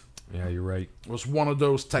it? Yeah, you're right. It was one of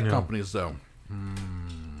those tech Yeah. companies, though.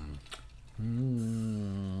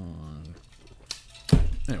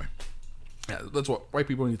 Anyway, yeah, that's what white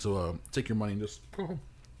people need to take your money and just go home,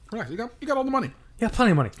 relax. You got all the money. Yeah,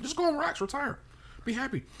 plenty of money. Just go home, relax, retire, be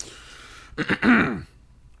happy.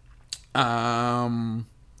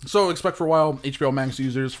 So expect for a while HBO Max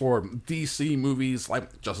users for DC movies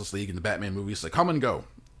like Justice League and the Batman movies to come and go.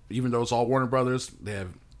 Even though it's all Warner Brothers, they have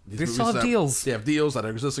They still have deals. They have deals that are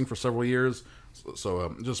existing for several years.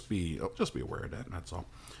 So just be aware of that. That's all.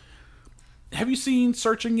 Have you seen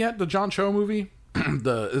Searching yet? The John Cho movie.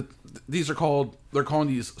 They're calling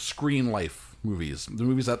these screen life movies. The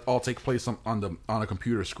movies that all take place on a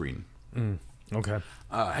computer screen. Okay.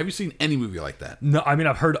 Have you seen any movie like that? No, I mean,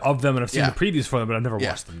 I've heard of them and I've seen Yeah. the previews for them, but I've never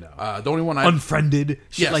Yeah. watched them, no. The only one Unfriended,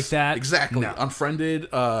 shit Yes, like that. Exactly. No.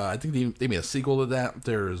 Unfriended. I think they made a sequel to that.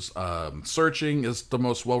 There's Searching is the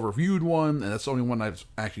most well reviewed one, and that's the only one I've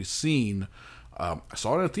actually seen. I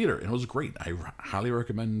saw it in a theater, and it was great. I highly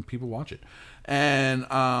recommend people watch it. And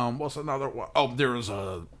what's another one? Oh, there was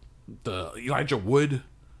the Elijah Wood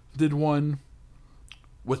did one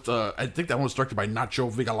with I think that one was directed by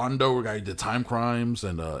Nacho Vigalondo, a guy who did Time Crimes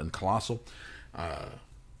and Colossal.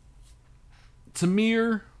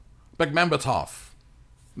 Tamir Bekmambetov,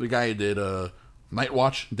 the guy who did Night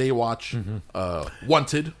Watch, Day Watch,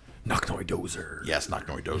 Wanted. Knocknoy Dozer. Yes,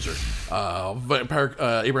 Knocknoy Dozer. Vampire,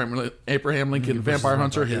 Abraham Lincoln, Vampire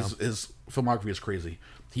Hunter. His filmography is crazy.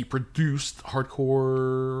 He produced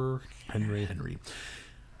Hardcore Henry.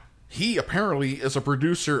 He apparently is a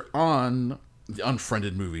producer on the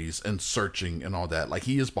Unfriended movies and Searching and all that. Like,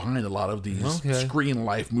 he is behind a lot of these screen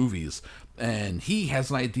life movies. And he has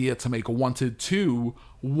an idea to make Wanted 2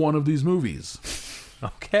 one of these movies.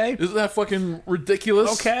 Okay. Isn't that fucking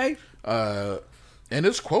ridiculous? Okay. And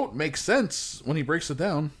his quote makes sense when he breaks it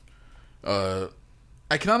down.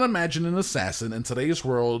 I cannot imagine an assassin in today's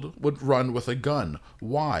world would run with a gun.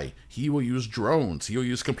 Why? He will use drones. He will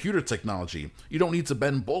use computer technology. You don't need to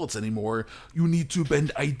bend bullets anymore. You need to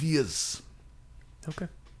bend ideas. Okay.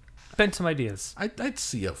 Bend some ideas. I'd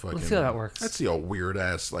see a fucking... Let's see how that works. I'd see a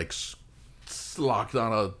weird-ass, like, locked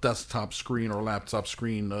on a desktop screen or laptop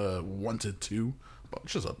screen, Wanted 2. But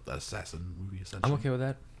it's just an assassin movie, essentially. I'm okay with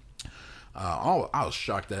that. I was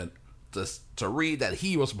shocked that to read that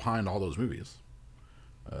he was behind all those movies.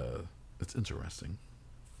 It's interesting.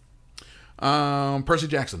 Percy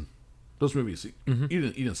Jackson, those movies. You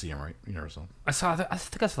didn't see him, right? You never saw him. I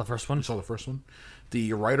think I saw the first one. You saw the first one.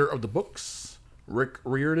 The writer of the books, Rick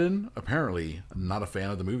Riordan, apparently not a fan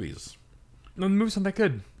of the movies. No, the movies aren't that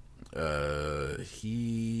good.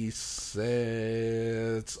 He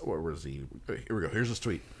said, "Where was he? Here we go. Here's his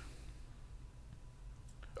tweet."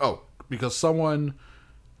 Oh, because someone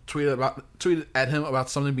tweeted at him about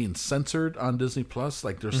something being censored on Disney Plus,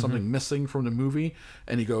 like there's something missing from the movie,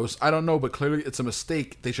 and he goes, "I don't know, but clearly it's a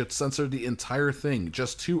mistake. They should censor the entire thing.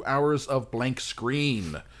 Just 2 hours of blank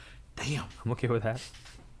screen." Damn. I'm okay with that.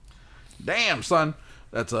 Damn, son.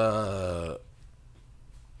 That's Oh,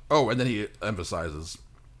 and then he emphasizes,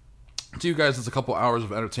 "To you guys, it's a couple hours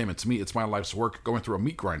of entertainment. To me, it's my life's work going through a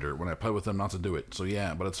meat grinder when I play with them not to do it. So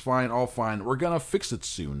yeah, but it's fine, all fine. We're gonna fix it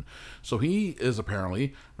soon." So he is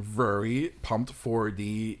apparently very pumped for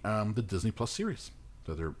the Disney Plus series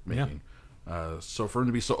that they're making. So for him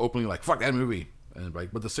to be so openly like, "Fuck that movie," and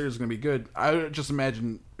like, "But the series is gonna be good," I would just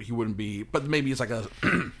imagine he wouldn't be. But maybe it's like a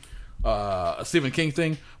Stephen King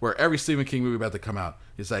thing where every Stephen King movie about to come out,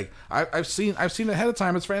 he's like, I've seen it ahead of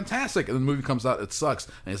time, it's fantastic, and then the movie comes out, it sucks,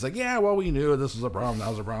 and he's like, "Yeah, well, we knew this was a problem, that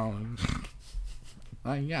was a problem."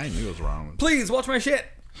 I knew it was wrong. Please watch my shit.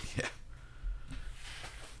 Yeah.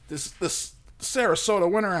 This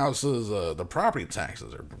Sarasota Winter House's the property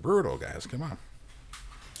taxes are brutal, guys. Come on,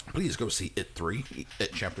 please go see It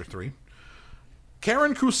Chapter 3.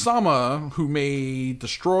 Karen Kusama, who made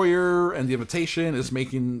Destroyer and The Invitation, is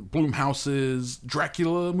making Blumhouse's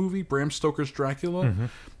Dracula movie, Bram Stoker's Dracula.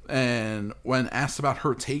 And when asked about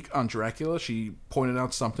her take on Dracula, she pointed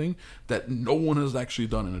out something that no one has actually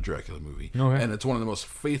done in a Dracula movie. Okay. And it's one of the most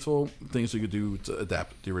faithful things you could do to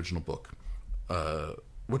adapt the original book.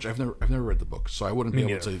 Which I've never read the book, so I wouldn't be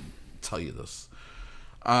able to tell you this.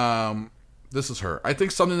 This is her. I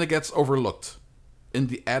think something that gets overlooked in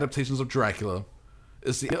the adaptations of Dracula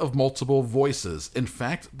is the idea of multiple voices. In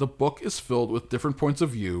fact, the book is filled with different points of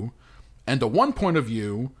view, and the one point of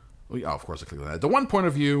view, of course I clicked on that. The one point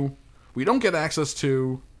of view we don't get access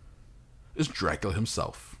to is Dracula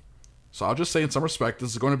himself. So I'll just say, in some respect, this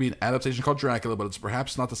is going to be an adaptation called Dracula, but it's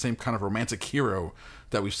perhaps not the same kind of romantic hero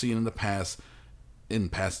that we've seen in the past, in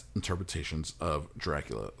past interpretations of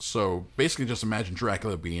Dracula. So basically, just imagine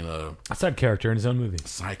Dracula being a side character in his own movie.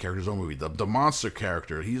 The monster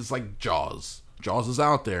character. He's like Jaws. Jaws is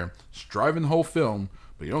out there, it's driving the whole film,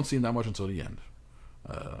 but you don't see him that much until the end.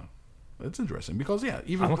 It's interesting because,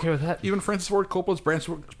 even I'm okay with that. Even Francis Ford Coppola's Bram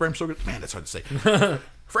Stoker. Man, that's hard to say.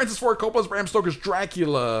 Francis Ford Coppola's Bram Stoker's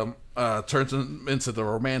Dracula turns him into the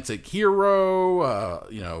romantic hero,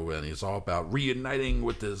 and he's all about reuniting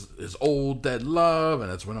with his old dead love,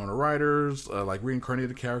 and it's Winona Ryder's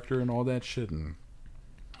reincarnated character and all that shit. And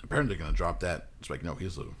apparently they're gonna drop that. It's like, no,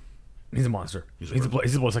 he's a monster. He's a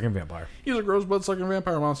blood-sucking vampire. He's a gross blood-sucking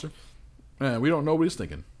vampire monster. We don't know what he's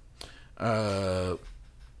thinking. You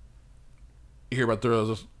hear about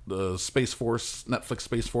the Space Force, Netflix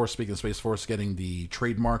Space Force, speaking of Space Force, getting the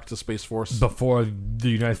trademark to Space Force. Before the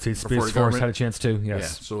United States Space Force had a chance to, yes. Yeah,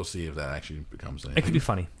 so we'll see if that actually becomes anything. It could be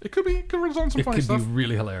funny. It could result in some funny stuff. It could be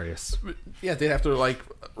really hilarious. Yeah, they'd have to,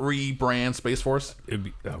 rebrand Space Force. It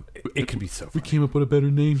could be so funny. We came up with a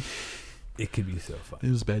better name. It could be so funny.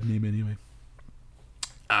 It was a bad name anyway.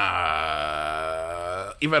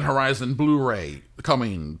 Event Horizon Blu-ray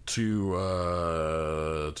coming to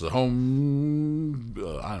home.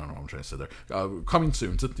 I don't know what I'm trying to say there. Coming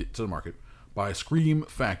soon to the market by Scream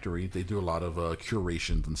Factory. They do a lot of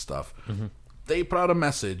curations and stuff. Mm-hmm. They put out a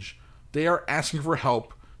message. They are asking for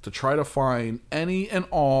help to try to find any and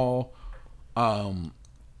all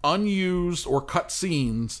unused or cut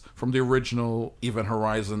scenes from the original Event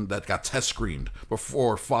Horizon that got test screened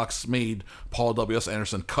before Fox made Paul W.S.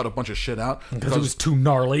 Anderson cut a bunch of shit out because it was too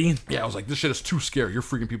gnarly. Yeah, I was like, this shit is too scary. You're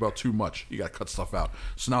freaking people out too much. You gotta cut stuff out.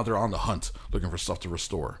 So now they're on the hunt looking for stuff to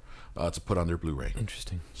restore to put on their Blu-ray.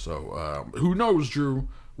 Interesting. So who knows, Drew?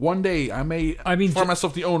 One day I find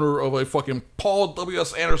myself the owner of a fucking Paul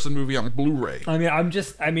W.S. Anderson movie on Blu-ray.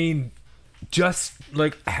 Just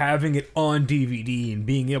having it on DVD and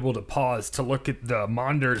being able to pause to look at the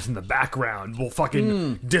monitors in the background will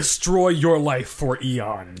fucking destroy your life for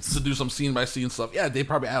eons. To do some scene by scene stuff. Yeah, they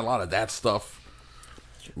probably add a lot of that stuff.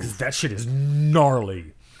 Because that shit is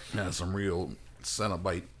gnarly. Yeah, some real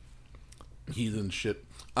Cenobite heathen shit.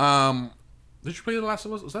 Did you play The Last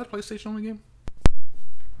of Us? Was that a PlayStation only game?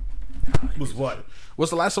 Was what? Was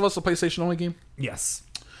The Last of Us a PlayStation only game? Yes.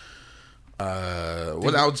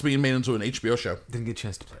 Now it's being made into an HBO show. Didn't get a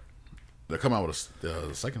chance to play it. They're coming out with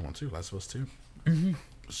the second one too, Last of Us 2. Mm-hmm.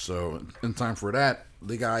 So in time for that,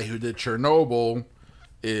 the guy who did Chernobyl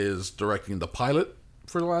is directing the pilot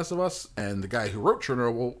for The Last of Us, and the guy who wrote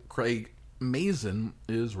Chernobyl, Craig Mazin,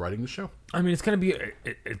 is writing the show. It's going to be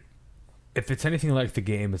if it's anything like the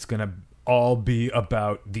game, it's going to all be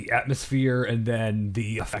about the atmosphere and then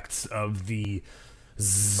the effects of the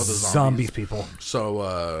zombies people.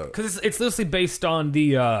 So because it's loosely based on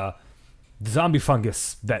the zombie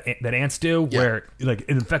fungus that ants do, where it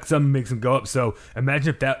infects them, makes them go up. So imagine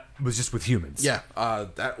if that was just with humans. Yeah,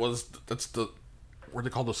 that's the what they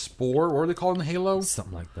call the spore. What were they called in Halo?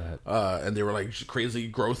 Something like that. And they were like crazy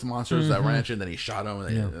growth monsters that ran at you, and then he shot them.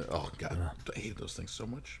 And oh god, I hate those things so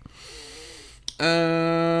much.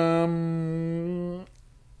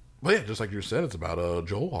 But yeah, just like you said, it's about a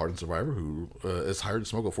Joel, hardened survivor who is hired to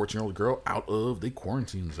smoke a 14-year-old girl out of the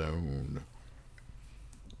quarantine zone.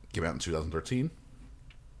 Came out in 2013.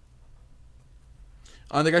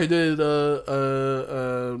 The guy who did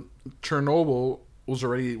Chernobyl was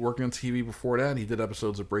already working on TV before that. He did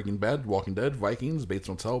episodes of Breaking Bad, Walking Dead, Vikings, Bates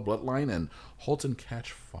Motel, Bloodline, and Halt and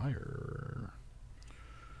Catch Fire.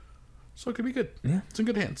 So it could be good. Yeah. It's in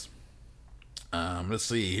good hands. Let's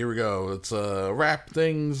see. Here we go. Let's wrap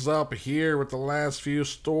things up here with the last few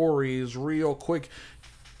stories real quick.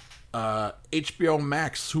 HBO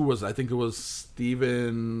Max, who was, I think it was it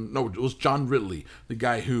was John Ridley, the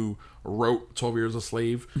guy who wrote 12 Years a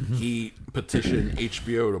Slave. Mm-hmm. He petitioned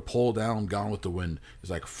HBO to pull down Gone with the Wind. He's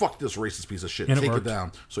like, fuck this racist piece of shit. And take it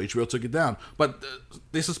down. So HBO took it down. But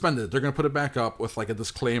they suspended it. They're going to put it back up with a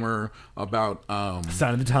disclaimer about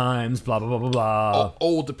Sign of the Times, blah, blah, blah, blah, blah.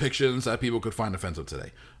 Old depictions that people could find offensive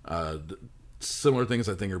today. similar things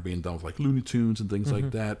I think are being done with like Looney Tunes and things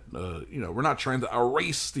like that. We're not trying to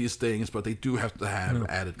erase these things, but they do have to have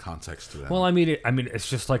added context to them. Well, I mean, it's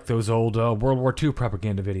just like those old World War II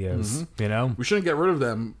propaganda videos. You know, we shouldn't get rid of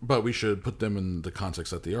them, but we should put them in the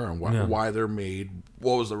context that they are and why they're made.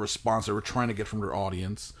 What was the response they were trying to get from their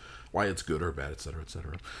audience? Why it's good or bad, etc.,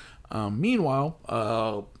 etc. Meanwhile,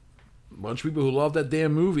 a bunch of people who love that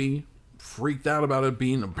damn movie freaked out about it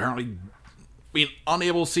being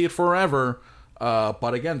unable to see it forever.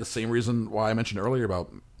 But again, the same reason why I mentioned earlier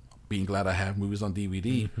about being glad I have movies on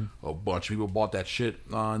DVD. A bunch of people bought that shit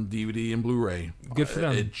on DVD and Blu-ray. Good for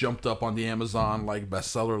them. It jumped up on the Amazon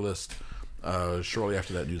bestseller list shortly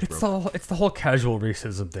after that news broke. It's the whole casual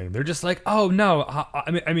racism thing. They're just like, oh no,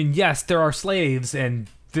 I mean, yes, there are slaves and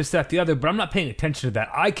this, that, the other, but I'm not paying attention to that.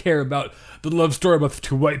 I care about the love story about the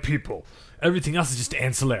two white people. Everything else is just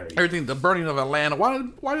ancillary. Everything, the burning of Atlanta. Why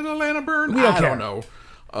did Atlanta burn? I don't know.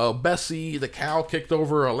 Bessie the cow kicked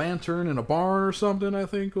over a lantern in a barn or something, I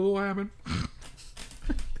think will happen.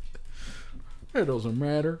 It doesn't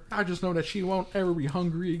matter. I just know that she won't ever be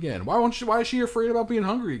hungry again. Why is she afraid about being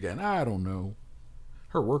hungry again? I don't know.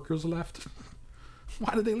 Her workers left.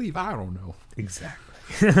 Why did they leave? I don't know.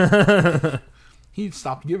 Exactly. He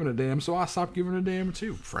stopped giving a damn, so I stopped giving a damn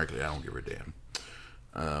too. Frankly, I don't give a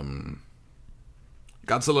damn.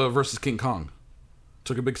 Godzilla vs. King Kong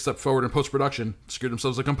took a big step forward in post-production, secured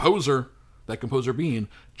themselves a composer, that composer being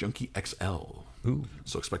Junkie XL. Ooh.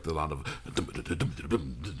 So expect a lot of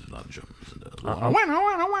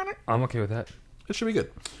I'm okay with that. It should be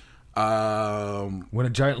good. When a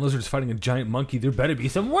giant lizard is fighting a giant monkey, there better be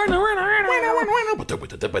some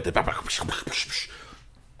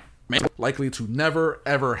likely to never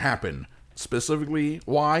ever happen. Specifically,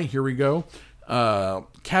 why? Here we go.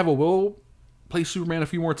 Cavill will play Superman a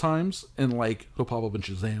few more times, and he'll pop up in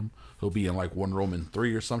Shazam. He'll be in Wonder Woman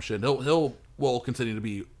 3 or some shit. Will continue to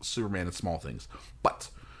be Superman in small things. But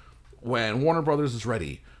when Warner Brothers is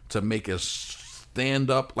ready to make a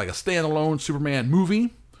standalone Superman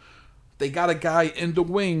movie, they got a guy in the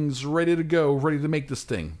wings ready to go, ready to make this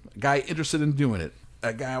thing. A guy interested in doing it.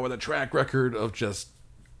 A guy with a track record of just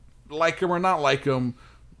like him or not like him,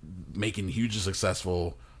 making hugely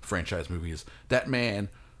successful franchise movies. That man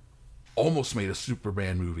almost made a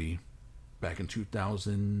Superman movie back in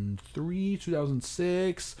 2003,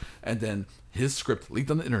 2006, and then his script leaked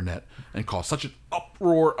on the internet and caused such an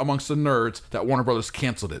uproar amongst the nerds that Warner Brothers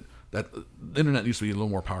canceled it. That the internet used to be a little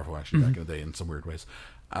more powerful, actually, back in the day in some weird ways.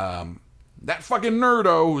 That fucking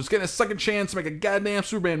nerdo who's getting a second chance to make a goddamn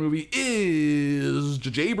Superman movie is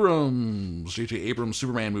J.J. Abrams. J.J. Abrams'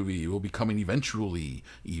 Superman movie will be coming eventually.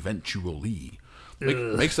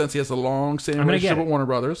 Makes sense. He has a long-standing relationship with Warner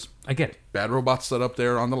Brothers. I get it. Bad Robot's set up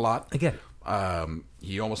there on the lot. I get it.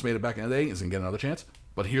 He almost made it back in the day. He's going to get another chance.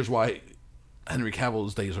 But here's why Henry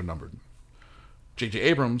Cavill's days are numbered. J.J.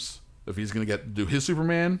 Abrams, if he's going to do his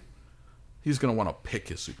Superman, he's going to want to pick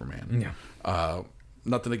his Superman. Yeah.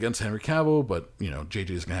 Nothing against Henry Cavill, but JJ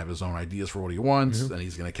is gonna have his own ideas for what he wants, and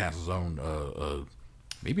he's gonna cast his own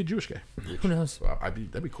maybe a Jewish guy. Who knows?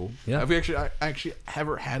 That'd be cool. Yeah. Have we actually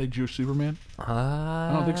ever had a Jewish Superman?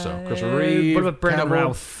 I don't think so. Christopher What Reeve. about Brandon Cavill.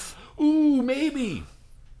 Routh? Ooh, maybe.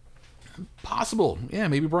 Possible. Yeah,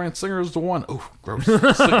 maybe Bryan Singer is the one. Oh, gross.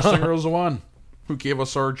 Singer is the one who gave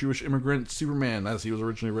us our Jewish immigrant Superman as he was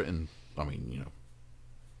originally written. I mean, you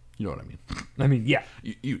know what I mean. I mean, yeah.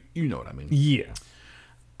 You know what I mean. Yeah.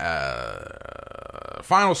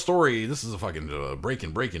 Final story. This is a fucking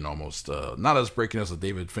breaking almost. Not as breaking as the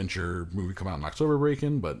David Fincher movie come out in October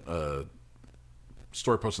breaking, but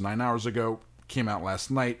story posted 9 hours ago, came out last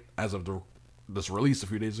night as of this release a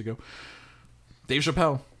few days ago. Dave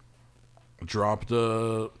Chappelle dropped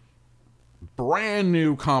a brand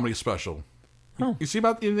new comedy special. Oh. You hear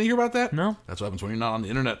about that? No. That's what happens when you're not on the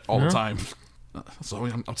internet all the time. So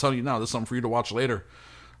I'm telling you now, this is something for you to watch later.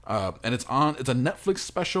 And it's a Netflix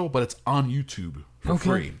special, but it's on YouTube for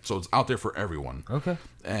free. So it's out there for everyone. Okay.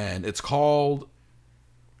 And it's called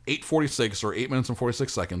 8:46 or 8 minutes and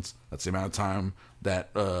 46 seconds. That's the amount of time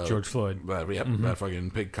that George Floyd. That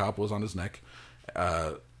fucking pig cop was on his neck.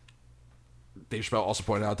 Dave Chappelle also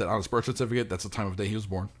pointed out that on his birth certificate, that's the time of day he was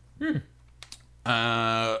born.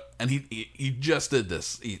 And he just did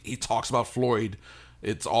this. He talks about Floyd.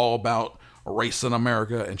 It's all about race in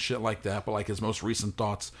America and shit like that, but his most recent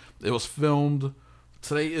thoughts. It was filmed,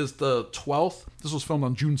 today is the 12th. This was filmed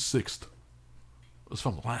on June 6th. It was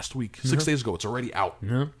filmed last week, 6 days ago. It's already out.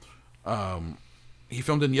 He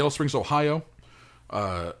filmed in Yellow Springs, Ohio,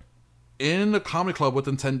 in a comedy club with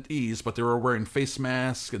attendees, but they were wearing face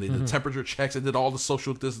masks, and they did temperature checks, and did all the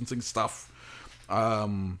social distancing stuff.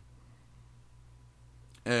 And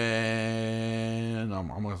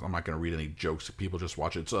I'm not going to read any jokes. People just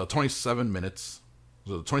watch it. It's 27 minutes.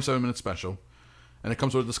 It's a 27-minute special. And it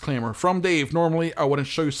comes with a disclaimer. From Dave, normally I wouldn't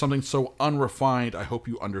show you something so unrefined. I hope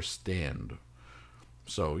you understand.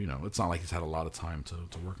 So, it's not like he's had a lot of time to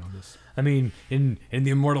work on this. I mean, in the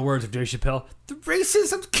immortal words of Dave Chappelle, the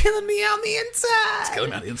racism's killing me on the inside. It's killing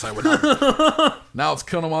me on the inside. We're not. Now it's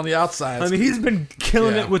killing him on the outside. I mean, he's been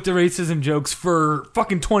killing it with the racism jokes for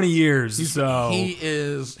fucking 20 years. He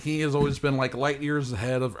has always been like light years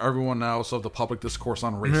ahead of everyone else of the public discourse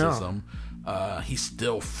on racism. Yeah. He's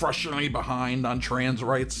still frustratingly behind on trans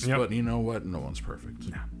rights. Yep. But you know what? No one's perfect.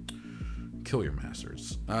 No. Kill your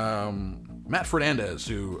masters. Matt Fernandez,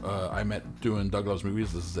 who I met doing Doug Loves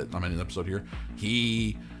Movies, this is it, I'm in an episode here,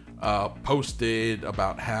 he posted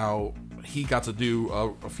about how he got to do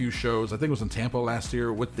a few shows, I think it was in Tampa last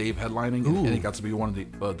year, with Dave headlining, and he got to be one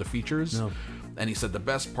of the features. No. And he said the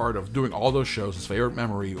best part of doing all those shows, his favorite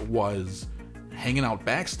memory, was hanging out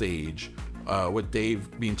backstage with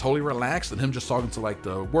Dave being totally relaxed and him just talking to like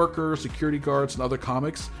the workers, security guards, and other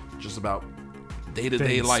comics, just about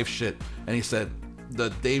day-to-day life shit. And he said the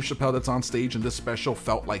Dave Chappelle that's on stage in this special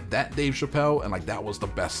felt like that Dave Chappelle, and like that was the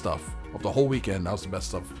best stuff of the whole weekend. That was the best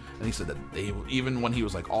stuff. And he said that Dave, even when he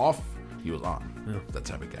was like off, he was on. Yeah. That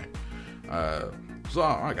type of guy. So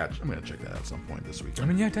I'm gonna check that out at some point this weekend. I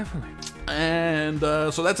mean, yeah, definitely. And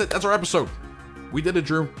so that's it. That's our episode. We did it,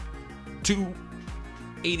 Drew.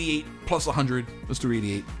 288 plus 100. Let's do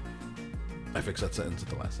 88. I fixed that sentence at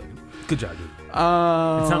the last second. Good job, dude. It's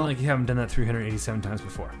not like you haven't done that 387 times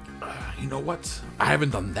before. You know what? I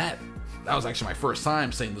haven't done that. That was actually my first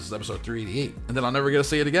time saying this is episode 388. And then I'll never get to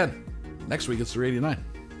say it again. Next week it's 389.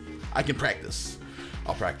 I can practice.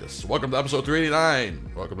 I'll practice. Welcome to episode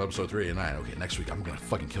 389. Welcome to episode 389. Okay, next week I'm going to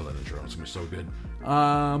fucking kill that intro. It's going to be so good.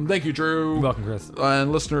 Thank you, Drew. You're welcome, Chris.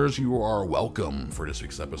 And listeners, you are welcome for this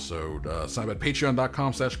week's episode. Sign up at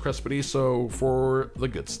patreon.com/Crespediso for the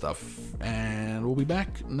good stuff. And we'll be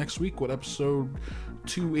back next week with episode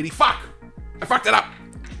 280. Fuck! I fucked it up!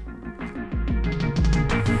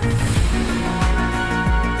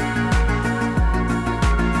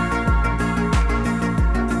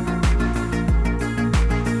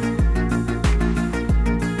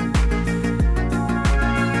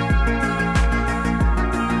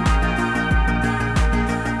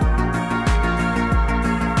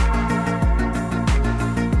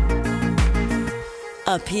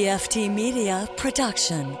 A PFT Media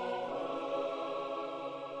production.